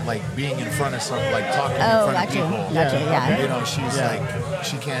to like being in front of something, like talking in front of people. Gotcha. You know, she's like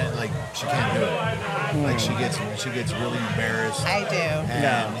she can't do it. Like she gets really embarrassed. I do.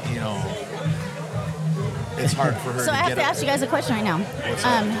 And you know, it's hard for her So to I have get to ask you guys a question right now. What's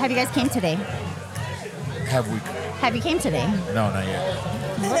up? Have you guys came today? Have you came today? No, not yet.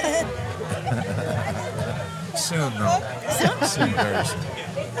 Soon, though. Soon, very soon.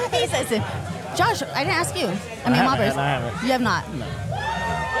 He says it. Josh, I didn't ask you. I mean, Mobberz. I haven't. You have not. No.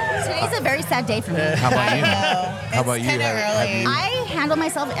 Today's a very sad day for me. How about you? How about you? kinda early. I handle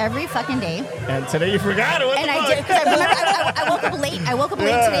myself every fucking day. And today you forgot it. What And the I fuck? did, because I remember I woke up late. I woke up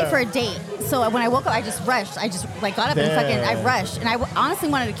late today for a date. So when I woke up, I just rushed. I just like got up and fucking, I rushed. And I honestly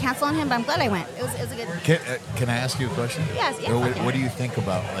wanted to cancel on him, but I'm glad I went. It was a good. Can I ask you a question? Yes, yeah. What do you think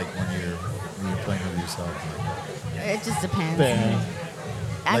about like when you're playing with yourself? It just depends. Damn.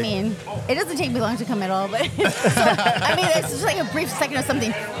 I mean, it doesn't take me long to come at all, but so, I mean, it's just like a brief second or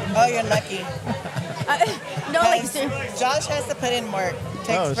something. Oh, you're lucky. No, like, Josh has to put in work.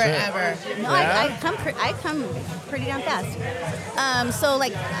 Takes forever. no, I come pretty damn fast. So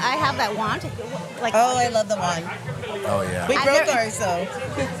like, I have that wand. Like, Oh, I love the one. Oh yeah. We broke ours though.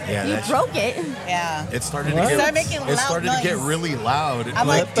 Yeah, you broke it. Yeah. It started What? to Start get. making It loud started to get noise. really loud. I'm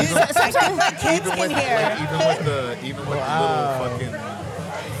like, dude, I got my kids even in with here. even with the little fucking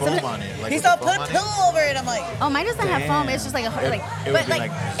foam on it. Like He's with all the put foam a on it. pillow over it. I'm like, Oh, mine doesn't have foam. It's just like a like, it would but be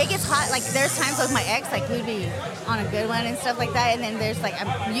like it gets hot. Like there's times with my ex, like we'd be on a good one and stuff like that, and then there's like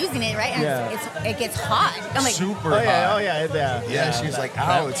I'm using it right, and it gets hot. I'm like, Super Oh yeah, hot. oh yeah. Yeah, she's like,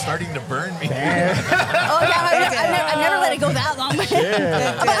 ow, it's starting to burn me. oh yeah, I've never let it go that long. I'm like,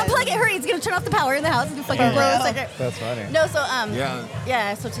 unplug it, hurry! It's gonna turn off the power in the house. It's fucking gross. Like, That's funny. no, so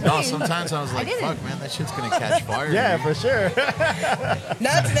Yeah. So today, No, sometimes I was like, did it. fuck, man, that shit's gonna catch fire. Yeah, dude. for sure.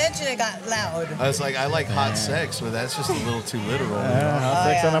 not to mention it got loud. I was like, I like hot sex, but that's just a little too literal. Hot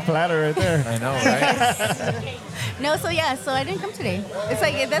sex on a platter right there. I know, right? no, so I didn't come today. It's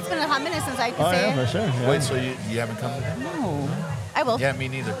like that's been a hot minute since I could Oh say yeah, it. for sure. Yeah. Wait, so you haven't come today? No, I will. Yeah, me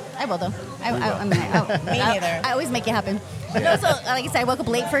neither. I will though. I mean, Me neither. I always make it happen. No, so like I said, I woke up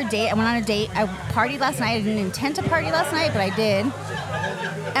late for a date. I went on a date. I partied last night. I didn't intend to party last night, but I did.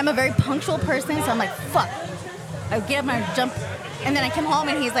 I'm a very punctual person, so I'm like, fuck. I get up and I jump, and then I come home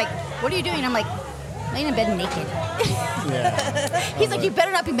and he's like, "What are you doing?" I'm like, laying in bed naked. He's like, "You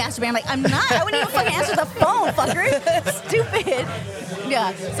better not be masturbating." I'm like, "I'm not. I wouldn't even fucking answer the phone, fucker. Stupid."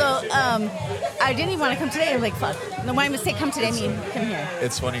 Yeah. So I didn't even want to come today. I'm like, fuck. When I say come today, I mean come here.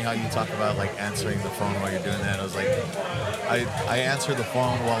 It's funny how you talk about like answering the phone while you're doing that. I was like, I answer the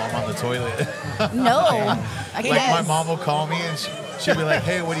phone while I'm on the toilet. No. Like my mom will call me and she'll be like,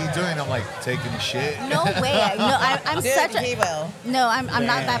 "Hey, what are you doing?" I'm like, "Taking a shit." No way. No, I'm Dude, such he a. will. No, I'm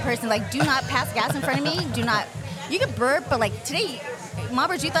not that person. Like, do not pass gas in front of me. Do not. You can burp, but like today,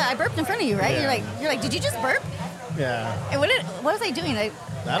 Mobberz, you thought I burped in front of you, right? Yeah. You're like, did you just burp? Yeah. And what was I doing? I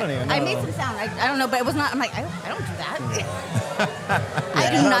don't even know. I made some sound. I don't know, but it was not. I'm like, I don't do that. I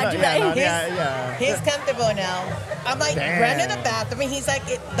do not do that. He's comfortable now. I'm like, run to the bathroom. He's like,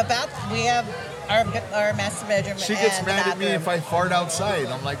 the bath. We have our master bedroom. She gets and mad the at me bathroom. if I fart outside.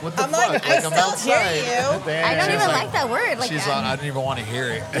 I'm like, what the I'm fuck? like, I I'm still outside. hear you. I don't She's even like that word. Like, She's like, I don't even want to hear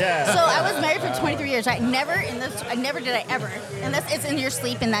it. Yeah. So I was married for 23 years. I never did I ever. Unless it's in your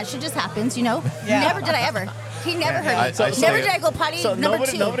sleep and that shit just happens, you know? Yeah. Never did I ever. He never heard me. I never did I go potty. So number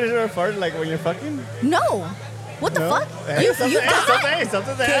nobody 2. ever farted like when you're fucking? No. What the fuck? Hey, something happens.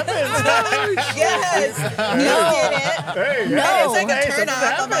 Yes. No. Did it. Hey, No. It's like a hey, turn something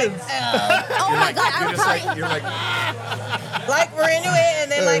off. I'm like, happens. Oh my god, I You're would just probably. like, you're like, like we're into it,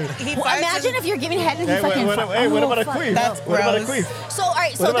 and then like he Well, finds imagine if you're giving head and he Hey, fucking. what about a fuck. queef? That's What about a gross. queef? So all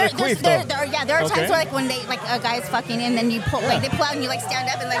right, so What there, about a queef, there though? are times Okay. where like when they like a guy's fucking and then you pull like they pull out and you like stand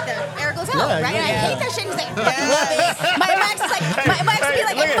up and like the air goes out, Yeah, right? And yeah. I hate that shit. He's like, fucking love it. My ex is like, my ex would be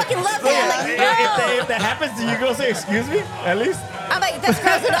like, I fucking love it. I'm like, If that happens, do you go say excuse me at least? I'm like, that's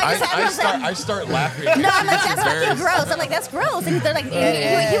gross. And I just have him I start laughing. No, I'm like, that's fucking Embarrassed. gross. I'm like, that's gross. And they're like,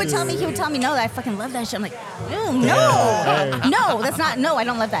 he would tell me, no, that I fucking love that shit. I'm like, ew, no, that's not, no, I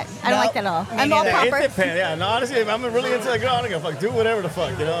don't love that. I don't like that at all. I'm all It proper. depends. Yeah, no, honestly, if I'm really into a girl, I don't give a fuck. Do whatever the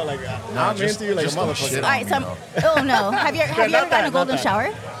fuck, you know? Like, I'm just- into you like a just don't motherfucker. shit All right, so oh no, have you ever not gotten a that, golden not that. shower?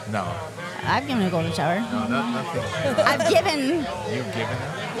 No, I've given a golden shower. no, nothing. I've given. You've given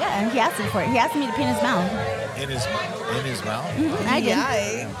it Yeah, he asked me for it. He asked me to pee in his mouth. in his mouth. I did.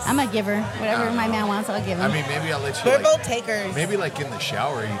 Yikes. I'm a giver. Whatever my man wants, I'll give him. I mean, maybe I'll let you. We're Like, both takers. maybe like in the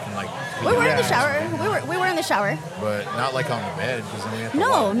shower, you can like. we were in the Yeah. shower. We were in the shower. But not like on the bed because then we have to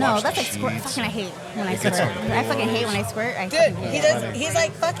No, wash that's the like squirt. sheets. Fucking, I hate when I It gets squirt. on I fucking hate when I squirt. I Dude, fucking he hate it. does. He's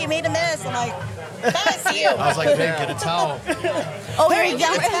like, "Fuck, you made a mess." I'm like, "That's you." I was like, man, get a towel. Oh, Hurry, you're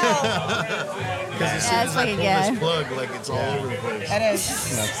get a young. towel. Because as soon Yeah, as it's I fucking pull yeah. this plug, like it's all over the place. It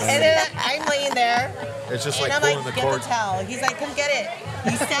is. And then I'm laying there, It's just and like I'm pulling like, the "Get cord. the towel." He's like, "Come get it."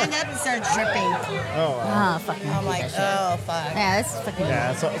 He stand up and starts dripping. Oh, fucking. I'm like, "Oh fuck." Yeah, that's fucking.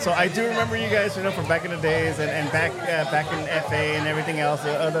 Yeah, so I do remember you guys, you know, from back in the days and back in FA and everything else,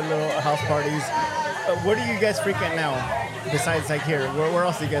 the other little house parties. Where do you guys freak at now? Besides like here, where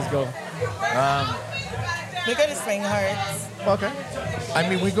else do you guys go? We go to Swing Hearts. Okay. I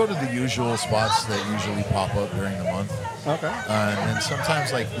mean, we go to the usual spots that usually pop up during the month. Okay. And then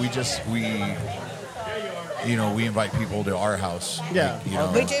sometimes, like, we invite people to our house. Yeah. You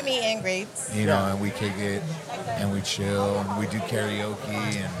know, We do meet and greets. you know, and we kick it, and we chill, and we do karaoke,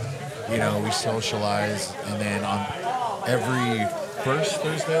 and, you know, we socialize. And then on every first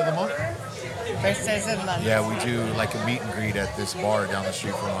Thursday of the month, First Thursday of the month. yeah, we do, like, a meet and greet at this bar down the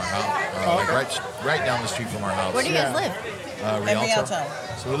street from our house. Like, right down the street from our house. Where do you guys live? Rialto. Rialto.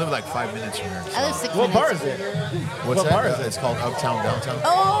 So we live like 5 minutes from here. I live So. 6 What minutes. bar is it? What's What that? bar is it? It's called Uptown Downtown.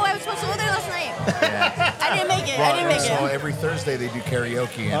 Oh, I was supposed to go there last night. Yeah. I didn't make it. Well, I didn't make so it. every Thursday they do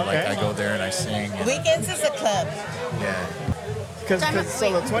karaoke, and like Okay. I go there and I sing. And, Weekends is a club. yeah. Because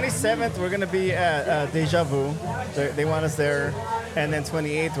so the 27th we're gonna be at Deja Vu. They want us there, and then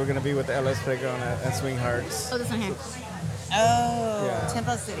 28th we're gonna be with the LS Playground at Swing Hearts. Oh, this one here. Oh, Yeah.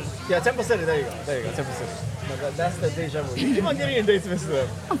 Temple City. Yeah, Temple City. There you go. Temple City. No, that's the Deja Vu. You keep on getting your dates mixed up.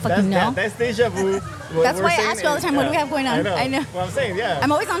 I don't fucking know. That's Deja Vu. What That's we're why I saying ask you all the time, what do we have going on? I know. I know. Well, I'm saying, yeah.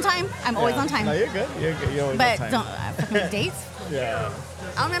 I'm always on time. I'm always Yeah. on time. No, you're good. You're always But on time. don't fucking dates. Yeah.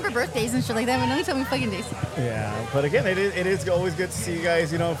 I don't remember birthdays and shit like that, but don't tell me fucking dates. Yeah, but again, it is always good to see you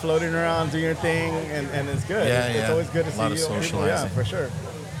guys, you know, floating around, doing your thing, and it's good. Yeah, It's yeah. always good to A see lot you. of People, yeah, socializing. for sure.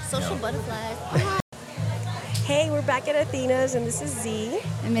 Social butterflies. Hey, we're back at Athena's, and this is Z.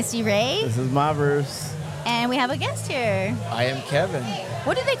 And Misty Ray. This is Mobberz. And we have a guest here. I am Kevin.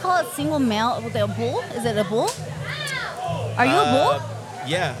 What do they call it? Single male with a bull? Is it a bull? Are you a bull?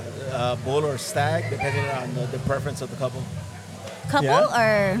 Yeah, bull or stag, depending on the preference of the couple. Couple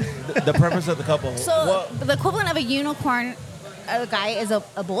or? The preference of the couple. So the equivalent of a unicorn, a guy is a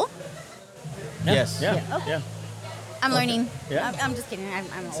bull? Yes. Yeah. Yeah, okay. Yeah. I'm learning. Yeah. I'm just kidding. I'm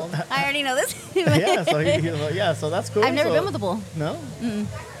old. I already know this. Yeah, so that's cool. I've never So- been with a bull. No? Mm-mm.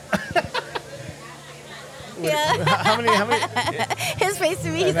 Yeah. How many? His face to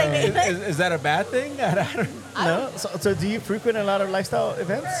me, he's like, Is that a bad thing? No. So do you frequent a lot of lifestyle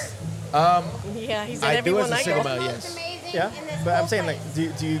events? Yeah, he's at I every do as one a I single go. male, yes. Yeah. But I'm saying, like,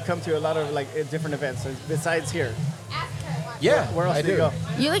 do you come to a lot of like different events besides here? Yeah, Where else I do you do. go?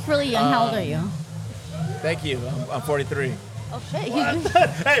 you look really young. How old are you? Thank you. I'm 43. Oh, shit.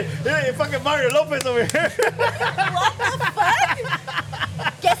 Hey, fucking Mario Lopez over here.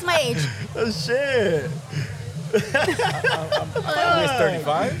 Guess my age. Oh, shit. I'm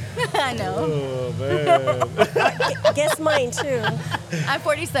 35. I know. Oh, man. Guess mine too. I'm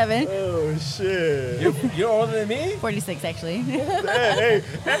 47. Oh, shit. You're older than me? 46, actually. Hey,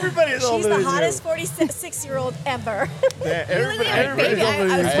 everybody's She's older the than hottest 46-year-old ever. you. Yeah, everybody's Baby, older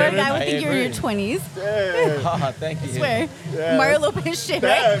than I you. swear to God, I I would think you're in your agree. 20s. Yeah. Thank you. I swear. Yeah. Mario Lopez shit,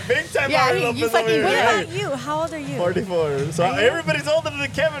 Yeah, right? big time Yeah, Mario you Lopez fucking- over here. What Hey, about you? How old are you? 44. So Are you? everybody's older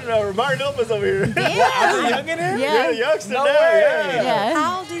than Kevin or Mario Lopez over here. Yeah. Young in here? Yeah. youngster No now. way. Yeah. Yeah.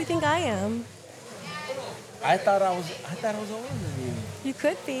 How old do you think I am? I thought I was older than you. You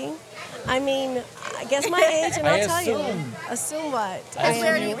could be. I mean, I guess my age, and I'll tell you. assume. Assume what?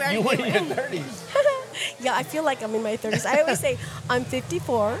 You were in your 30s. Yeah, I feel like I'm in my 30s. I always say I'm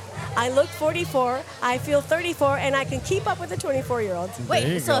 54. I look 44. I feel 34, and I can keep up with a 24-year-old.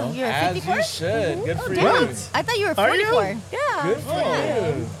 Wait, so you're As 54? you should. Good for you. I thought you were Are you? 44. Yeah. Good for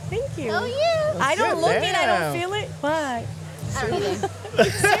you. Thank you. Oh, yeah. I don't good. look it. I don't Damn. feel it. What? I don't either.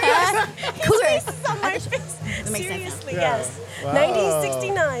 Cougars on my face. That makes sense. Seriously, Yeah. yes. Wow.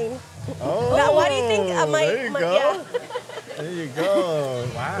 1969. Oh, Now, why do you think there you go. yeah. There you go.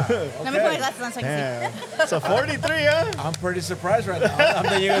 Wow. Let me put my glasses on so I can Damn. So 43, huh? I'm pretty surprised right now. I'm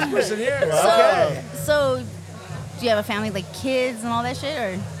the youngest person here. see. Okay. So, do you have a family, like kids and all that shit?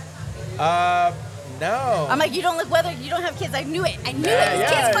 Or No. I'm like, you don't look weathered. You don't have kids. I knew it. I knew it. These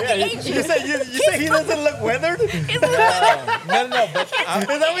kids fucking age you. You say he doesn't look weathered? Is No, but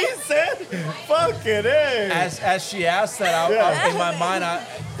that what you said? Fuck it, as she asked that, in my mind,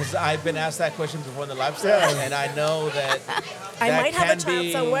 because I've been asked that question before in the lifestyle, and I know that I that might have a can child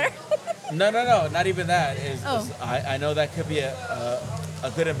be- somewhere. No, not even that. Oh. I know that could be a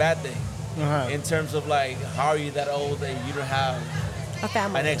good and bad thing in terms of like, how are you that old and you don't have A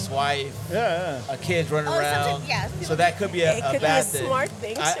family. an ex-wife, a kid running around? something- yeah. So that could be a It could be bad a thing. smart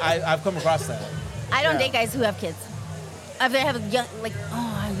thing, too. I've come across that. I don't date guys who have kids. If they have a young, like,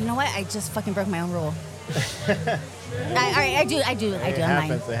 oh, you know what? I just fucking broke my own rule. I do. It I'm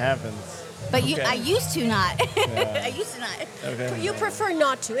happens. lying. It happens. But Okay. I used to not. I used to not. Okay. You prefer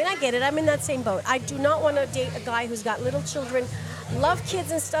not to, and I get it. I'm in that same boat. I do not want to date a guy who's got little children, love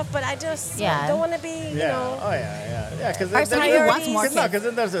kids and stuff, but I just don't want to be, you know. Oh, yeah. Because Or somebody who wants more kids. because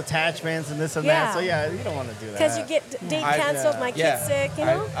then there's attachments and this and Yeah. that. So, yeah, you don't want to do that. Because you get date canceled, my kid's sick, you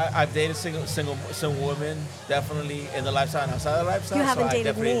know? I've dated single women, definitely in the lifestyle and outside the lifestyle. You haven't so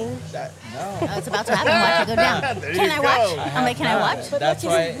dated me. no. Oh, it's about to happen. Watch it go down. There Can you I go. watch? I'm like, can I watch? But That's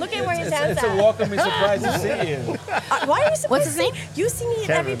why look at where his it's hands a at. welcoming surprise to see you. Why are you surprised? What's his name? You see me at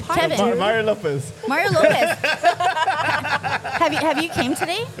every Kevin. party. Kevin. Mario Lopez. Mario Lopez. have you came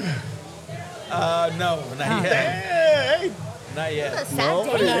today? No, not yet. Hey. Not yet. It's a sad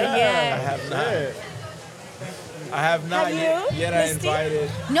Nobody- day. I have not. Shit. I have not Have yet. you, Yet I Misty?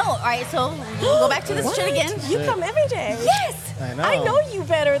 invited. No, all right. So we'll go back to this shit again. You come every day. Yes. I know. you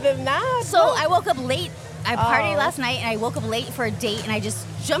better than that. So I woke up late. I partied last night, and I woke up late for a date, and I just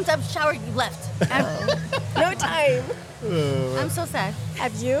jumped up, showered, left. No time. I'm so sad.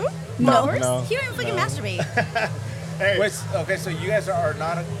 Have you? No. No. He don't even fucking masturbate. Hey. Wait, okay, so you guys are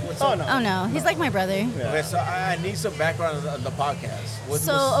not. Oh, no. Oh no, he's like my brother. Okay, so I need some background on the podcast.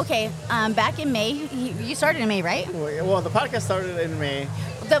 So okay, back in May, you started in May, right? Well, the podcast started in May.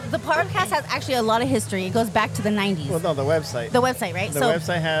 The podcast has actually a lot of history. It goes back to the 90s. Well, no, the website. The website, right? The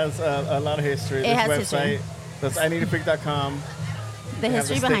website has a lot of history. It has website, history. That's INEEDAFREAK.com. The They have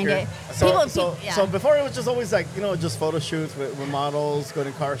history behind sticker. it. So before it was just always like, just photo shoots with models,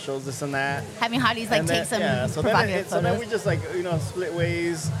 going to car shows, this and that. Having hotties like And take then, some so provocative so then photos. we just like, split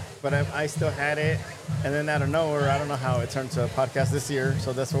ways, but I still had it. And then out of nowhere, I don't know how it turned to a podcast this year.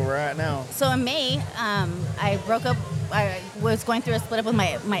 So that's where we're at now. So in May, I broke up. I was going through a split up with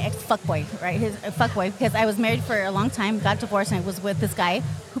my ex fuckboy, right? His fuckboy, because I was married for a long time, got divorced, and I was with this guy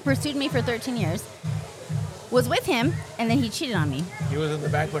who pursued me for 13 years. Was with him, and then he cheated on me. He was in the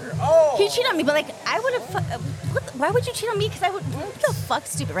back burner. Oh! He cheated on me, but like I would have. Why would you cheat on me? Because I would. What the fuck,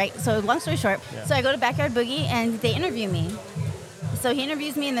 stupid, right? So long story short, so I go to Backyard Boogie, and they interview me. So he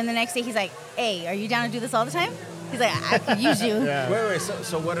interviews me, and then the next day he's like, "Hey, are you down to do this all the time?" He's like, "I could use you." Wait.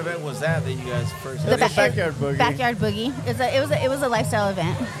 So what event was that you guys first? The Backyard Boogie. Backyard Boogie. It was a lifestyle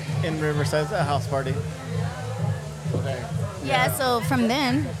event. In Riverside, a house party. Okay. Yeah. So from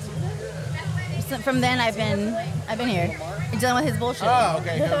then I've been here dealing with his bullshit. Oh,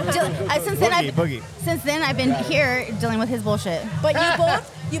 okay. Since then I've been here dealing with his bullshit. But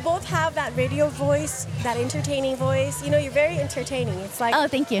you both have that radio voice, that entertaining voice. You're very entertaining. It's like, Oh,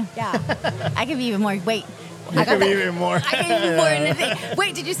 thank you. yeah. I can be even more. Wait. You can be even more. I can be even more in the thing.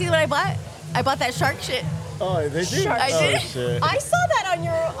 Wait, did you see what I bought? I bought that shark shit. Oh, they did? I Oh, did. shit. I saw that on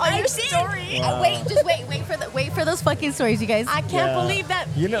your story. Wow. Wait for those fucking stories, you guys. I can't believe that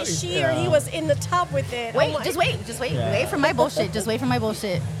she or he was in the tub with it. Wait, Oh my- just wait. Wait for my bullshit. Just wait for my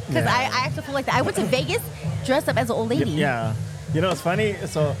bullshit. Because I have to feel like that. I went to Vegas dressed up as an old lady. Yeah. It's funny.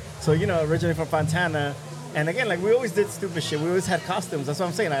 So originally from Fontana, And again, like we always did stupid shit. We always had costumes. That's what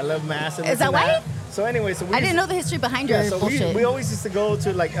I'm saying. I love masks. And Is that why? So anyway, I didn't know the history behind your bullshit. We always used to go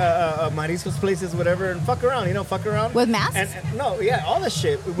to like mariscos places, whatever, and fuck around. Fuck around with masks. And no, yeah, all that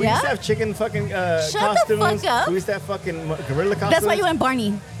shit. We used to have chicken fucking Shut costumes. the fuck up. We used to have fucking gorilla costumes. That's why you went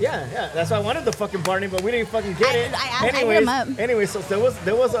Barney. Yeah. That's why I wanted the fucking Barney, but we didn't fucking get it. I hit him up. Anyway, so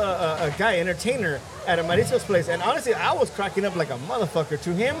there was a guy, entertainer, at a mariscos place, and honestly, I was cracking up like a motherfucker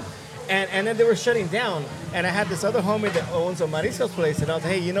to him. And then they were shutting down, and I had this other homie that owns a mariscos place, and I was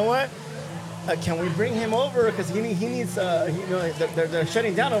like, hey, you know what? Can we bring him over? Because he needs, they're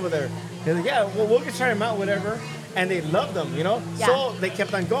shutting down over there. They're like, yeah, well, we'll just try him out, whatever. And they loved him, Yeah. So they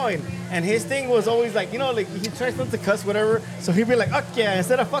kept on going. And his thing was always like, like he tries not to cuss, whatever. So he'd be like, fuck yeah,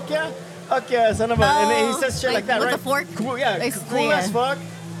 instead of fuck yeah, son of a. And then he says shit like that, with right? The fork? Cool, cool as fuck.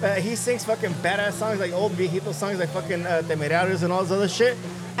 He sings fucking badass songs, like old viejito songs, like fucking Temerarios and all this other shit.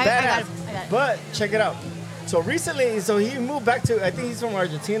 Badass. I got it. But check it out. So recently, he moved back to, I think he's from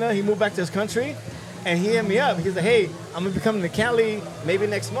Argentina. He moved back to his country, and he hit me up. He's like, hey, I'm going to be coming to Cali maybe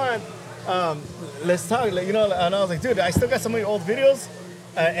next month. Let's talk. And I was like, dude, I still got so many old videos,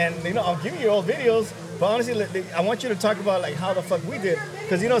 and, I'll give you your old videos. But honestly, I want you to talk about, like, how the fuck we did.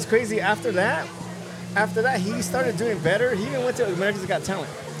 Because, it's crazy. After that, he started doing better. He even went to America's Got Talent.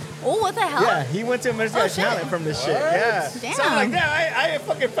 Oh, what the hell? Yeah, he went to Mobberz Got Talent from this shit. Yeah. Damn. So I'm like, yeah, I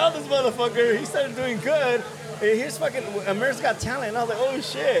fucking found this motherfucker. He started doing good. Here's fucking Mobberz Got Talent. And I was like, oh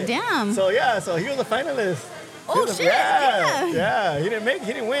shit. Damn. So he was a finalist. Oh shit! Yeah. He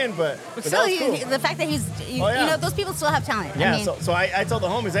didn't win, but still, that was cool. The fact that he's, those people still have talent. Yeah. I mean, so I told the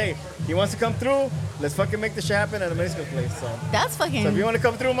homies, hey, he wants to come through. Let's fucking make the shit happen at a Mexican place. So that's fucking. So if you want to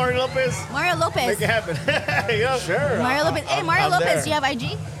come through, Mario Lopez, make it happen. Sure. Mario Lopez. Hey, Mario Lopez, do you have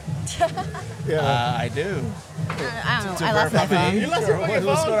IG? I do. I don't know. I lost my phone. You lost your phone?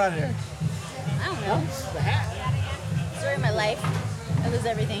 What's going on here? I don't know. The hat. Story of my life. I lose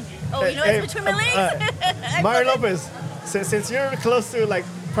everything. Oh, it's between my legs. Mario Lopez, since you're close to like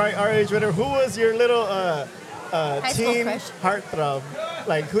probably our age, whatever, who was your little teen heartthrob?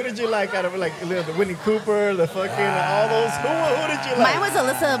 Like, who did you like out of like the Whitney Cooper, the fucking all those? Who did you like? Mine was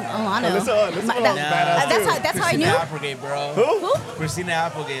Alyssa Milano. Alyssa Milano. That's how I knew. Christina Applegate, bro. Who? Christina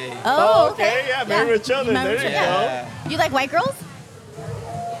Applegate. Oh, okay. Yeah, Married with Children. There you go. You like white girls?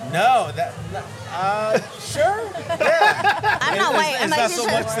 No, sure. Yeah. I'm not white. It's not so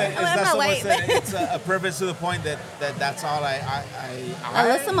much white. that it's a privilege to the point that that's all I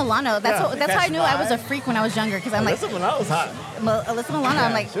Alyssa Milano. That's how I knew I was a freak when I was younger. Because I'm like, Alyssa Milano was hot. Alyssa Milano.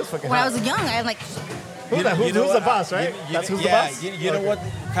 I'm like, when I was young, I'm like, who's the boss, right? That's who's the boss. You know what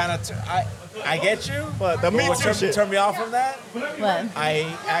kind of I get you. What the Me Too shit? Turn me off from that. What?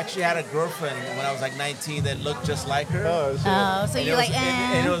 I actually had a girlfriend when I was like 19 that looked just like her. Oh, shit. So you like,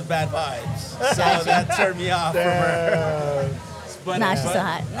 and it was bad vibes. So that turned me off from her. But, nah, she's so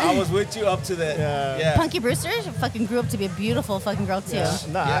hot. I was with you up to that. Yeah. Punky Brewster fucking grew up to be a beautiful fucking girl too.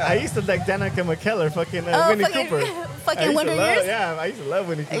 I used to like Danica McKellar, fucking Winnie Cooper. Fucking Wonder Years. Yeah, I used to love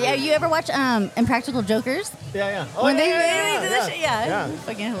Winnie Cooper. Yeah, you ever watch Impractical Jokers? Yeah. Oh, when they do that shit, yeah.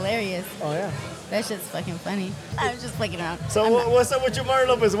 Fucking hilarious. Oh yeah. That shit's fucking funny. I was just fucking around. So what's up with you, Mario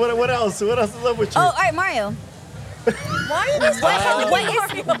Lopez? What else? What else is up with you? Oh, all right, Mario. What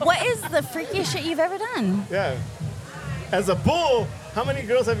is the freakiest shit you've ever done? Yeah. As a bull, how many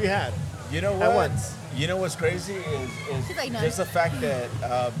girls have you had? You know what? At once. You know what's crazy is like, no. just the fact that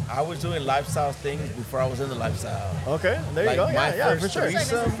I was doing lifestyle things before I was in the lifestyle. Okay, there you go. My first first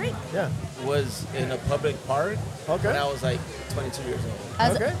threesome was in a public park when I was like 22 years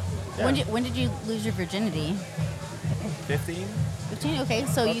old. Okay. When did you lose your virginity? 15. 15? Okay,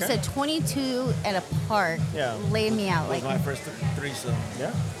 so you said 22 at a park. Yeah. Lay me out. That was my first threesome.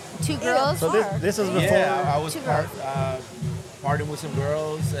 Yeah. 2 girls? So this was before. Yeah, I was 2 girls. partying with some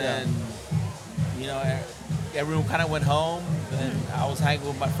girls, and everyone kind of went home, and I was hanging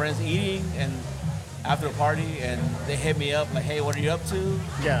with my friends eating, and after the party, and they hit me up like, "Hey, what are you up to?"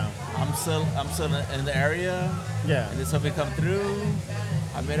 Yeah. I'm still in the area. Yeah. And then somebody come through.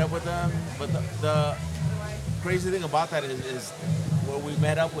 I met up with them, but the crazy thing about that is where we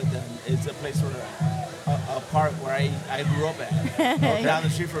met up with them is a place where a park where I grew up at, down the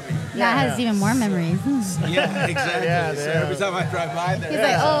street from me. That has even more memories. Yeah, exactly. Yeah, so every time I drive by there, He's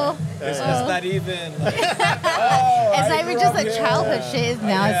like, it's not even. Like, it's not even just like childhood shit.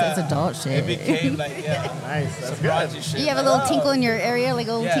 Now it's adult shit. It became like nice. That's some raunchy shit. You have a little tinkle in your area, like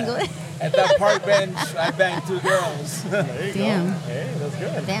a little tinkle. At that park bench, I banged 2 girls. There you Damn. go. Hey, that's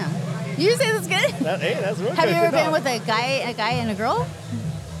good. Damn. You say that's good? That's real good. Have you ever been with a guy and a girl?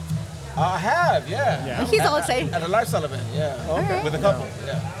 I have, yeah. He's all excited. At a lifestyle event, yeah. Okay. With a couple,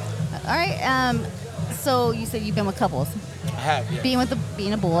 yeah. All right. So you said you've been with couples. I have, yeah.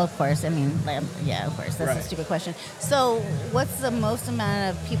 Being a bull, of course. I mean, like, yeah, of course. That's a stupid question. So, what's the most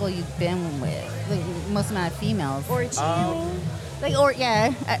amount of people you've been with? Like, most amount of females? Orgy, Like, orgy.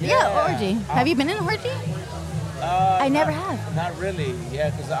 Have you been in an orgy? I never have. Not really, yeah,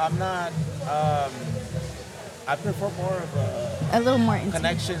 because I'm not. I prefer more of a little more intimate.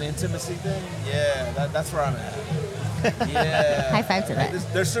 Connection, intimacy thing. Yeah, that's where I'm at. Yeah. High five to that.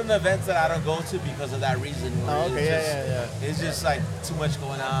 There's certain events that I don't go to because of that reason. Oh, okay, yeah. It's just like too much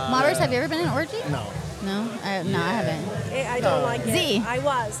going on. Mobberz, have you ever been in an orgy? No. No, I haven't. I don't like it. Z. I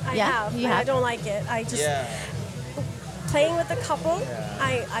have. You have? I don't like it. I just playing with a couple.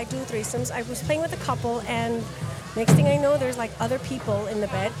 I do threesomes. I was playing with a couple, and next thing I know, there's like other people in the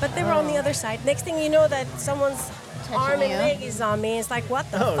bed, but they were on the other side. Next thing you know, that someone's arm and leg is on me. It's like, what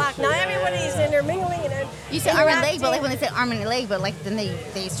the fuck? Now everybody's intermingling. And you say arm and leg, but like when they say arm and leg, but like then they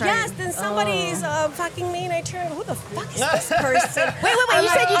start. Yes, then somebody's fucking me, and I turn. Who the fuck is this person? Wait. You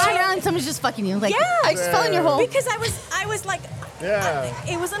said you turn around and someone's just fucking you. Like, I just fell in your hole. Because I was like.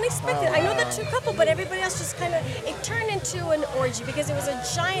 It was unexpected. I know the two couple, but everybody else just kind of. It turned into an orgy because it was a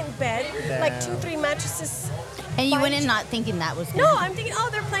giant bed, like 2-3 mattresses. And you went in not thinking that was. No, I'm thinking,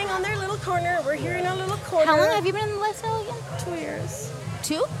 they're playing on their little corner. We're here in our little corner. How long have you been in the lifestyle again? 2 years.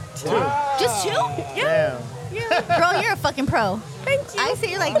 2? Just 2? Yeah. Girl, you're a fucking pro. Thank you. I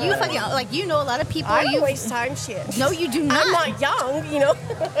say like you fucking like you know a lot of people. I don't waste time, shit. No, you do not. I'm not young, you know.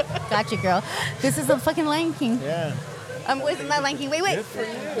 Gotcha, girl. This is the fucking Lion King. Yeah. Wasn't that Lion King? Wait, was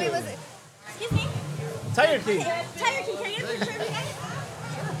it? Excuse me. Tiger King. Tiger King, can I get a picture of you guys?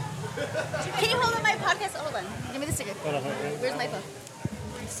 Can you hold up my podcast? Hold on. Give me the sticker. Where's my phone?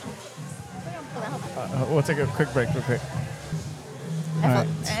 Hold on. We'll take a quick break real quick. Right.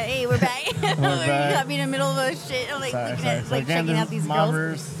 Hey, we're back. We're back. You got me in the middle of a shit. I'm like looking at, So like again, checking out this these is Mobberz.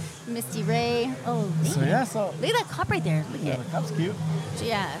 girls. Misty Ray. Oh, So damn. so Look at that cop right there. Look at the cop's cute.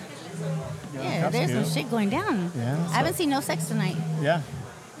 Yeah. The Yeah, cop's there's cute. some shit going down. Yeah. I haven't seen no sex tonight. Yeah.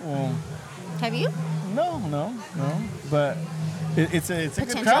 Well, Have you? no. But it's a good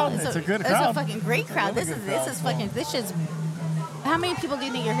Potential? crowd. It's a good crowd. It's a fucking great crowd. Really This is. How many people do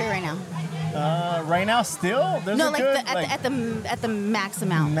you think are here right now? Right now, still there's No, a like, good, at the max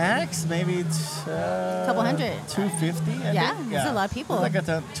amount. Max maybe couple hundred. 250. I Yeah, think. that's a lot of people. Like at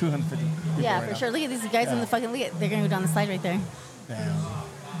 250. Yeah, right for now. sure. Look at these guys in the fucking. They're gonna go down the slide right there. Damn.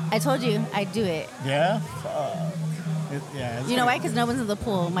 I told you I'd do it. Yeah. Fuck. It's You know why? pretty- Because no one's in the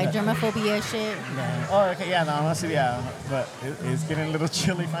pool. My germophobia shit. Yeah. Oh, okay. Yeah. No, honestly, yeah. But it's getting a little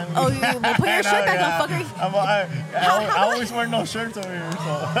chilly finally. Oh, well, put your shirt back on, fucker. I always wear no shirts over here.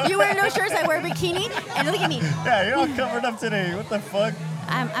 So. You wear no shirts. I wear a bikini. And look at me. Yeah, you're all covered up today. What the fuck?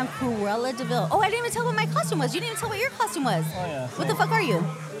 I'm Cruella DeVille. Oh, I didn't even tell what my costume was. You didn't even tell what your costume was. Oh yeah. What the fuck are you?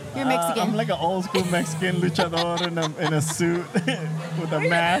 You're Mexican. I'm like an old school Mexican luchador in a suit with a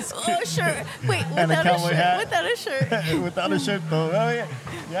mask. Oh, sure. Wait, And a without a cowboy shirt. hat. Without a shirt. Without a shirt though. Oh yeah.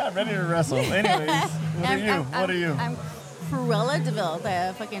 Yeah, I'm ready to wrestle. Anyways, what are you? I'm Cruella DeVille,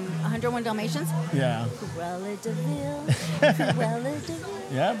 the fucking 101 Dalmatians. Yeah. Cruella DeVille. Cruella DeVille.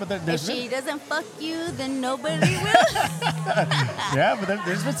 Yeah, but If there's she been, doesn't fuck you, then nobody will. yeah, but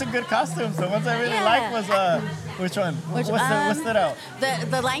there's been some good costumes. The ones I really Yeah. liked was which one? What stood out?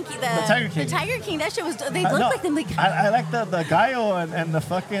 The Lion King, the Tiger King. The Tiger King. That shit was. They look No, like them. Like, I like the Gallo and the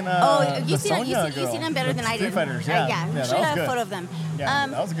fucking you the seen Sonya you girl. seen them better The than I Street did. Fighters, yeah. Yeah. that Should was have a good. photo of them. Yeah,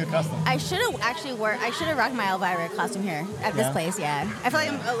 that was a good costume. I should have actually rocked my Elvira costume here at this Yeah? place. Yeah, I feel like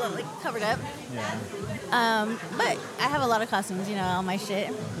I'm a little like covered up. Yeah. But I have a lot of costumes. You know, all my shit.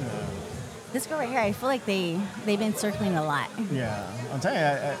 This girl right here, I feel like they've been circling a lot. Yeah, I'm telling you,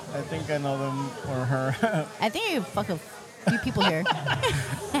 I think I know them or her. I think you fuck a few people here.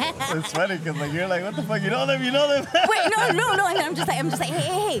 It's funny because like you're like, what the fuck? You know them? Wait, no. And I'm just like,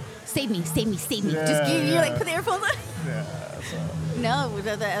 hey, save me. Yeah, Just you're like, put the earphones on. Yeah. So. No,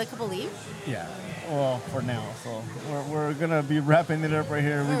 the other couple leave. Yeah. Well, for now. So we're gonna be wrapping it up right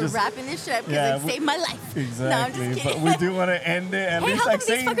here. We're wrapping this shit up because it saved my life. Exactly. No, I'm just kidding. But we do want to end it at Hey, least how like come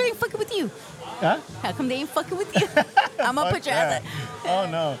these saying. fuckers ain't fucking with you? Huh? How come they ain't fucking with you? I'm gonna put your ass. Oh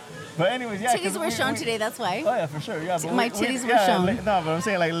no. But anyways, yeah. Titties were shown today. That's why. Oh yeah, for sure. Yeah. But My titties were shown. No, but I'm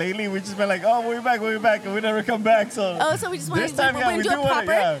saying like lately we just been like, oh, we'll be back, and we never come back. So. Oh, so we just want this to time, we're yeah, we do do a want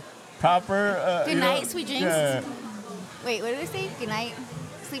proper. yeah, proper. Good night, sweet dreams. Yeah. Wait, what did they say? Good night.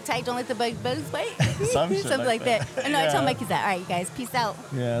 Sleep tight. Don't let the bugs bite. Some shit Something like that. No, I tell my kids that. All right, you guys. Peace out.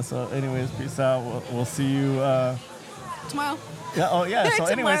 Yeah. So, anyways, peace out. We'll see you tomorrow. Yeah. Oh yeah. So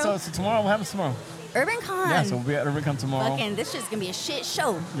anyway, Tomorrow. so tomorrow, what happens tomorrow? UrbanCon. Yeah. So we'll be at UrbanCon tomorrow. Fucking, this shit's gonna be a shit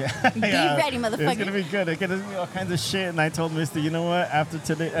show. Yeah. Be ready, motherfucker. It's gonna be good. There's gonna be all kinds of shit. And I told Misty, you know what? After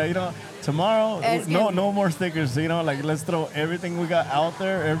today, Tomorrow, It's no more stickers. So, like let's throw everything we got out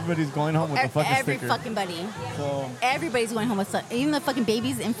there. Everybody's going home with the fucking sticker. Every fucking buddy. So everybody's going home with even the fucking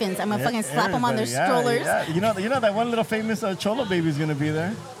babies, infants. I'm gonna fucking slap them on their strollers. Yeah. You know that one little famous Cholo baby's gonna be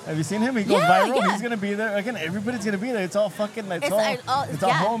there. Have you seen him? He goes viral. Yeah. He's gonna be there. Again, everybody's gonna be there. It's all fucking. It's all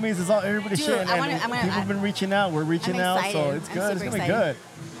yeah. homies. It's all everybody Dude, shit. And people have been reaching out. We're reaching out. So it's good. It's gonna be good.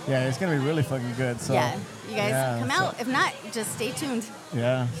 Yeah, it's gonna be really fucking good. So yeah, you guys come out. If not, just stay tuned.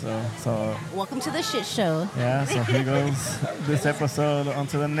 Yeah. So. Welcome to the shit show. Yeah. So here goes this episode. On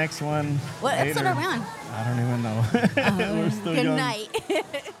to the next one. What episode are we on? I don't even know. We're still good young. night.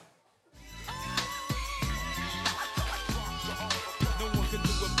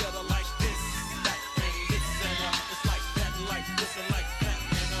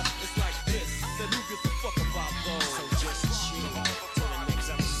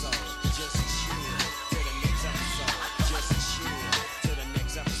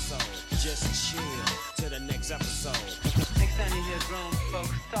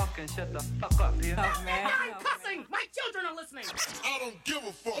 Talking, shut the fuck up here. Oh, man. I'm cussing. My children are listening. I don't give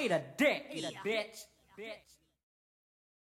a fuck. Eat a dick. Eat a bitch.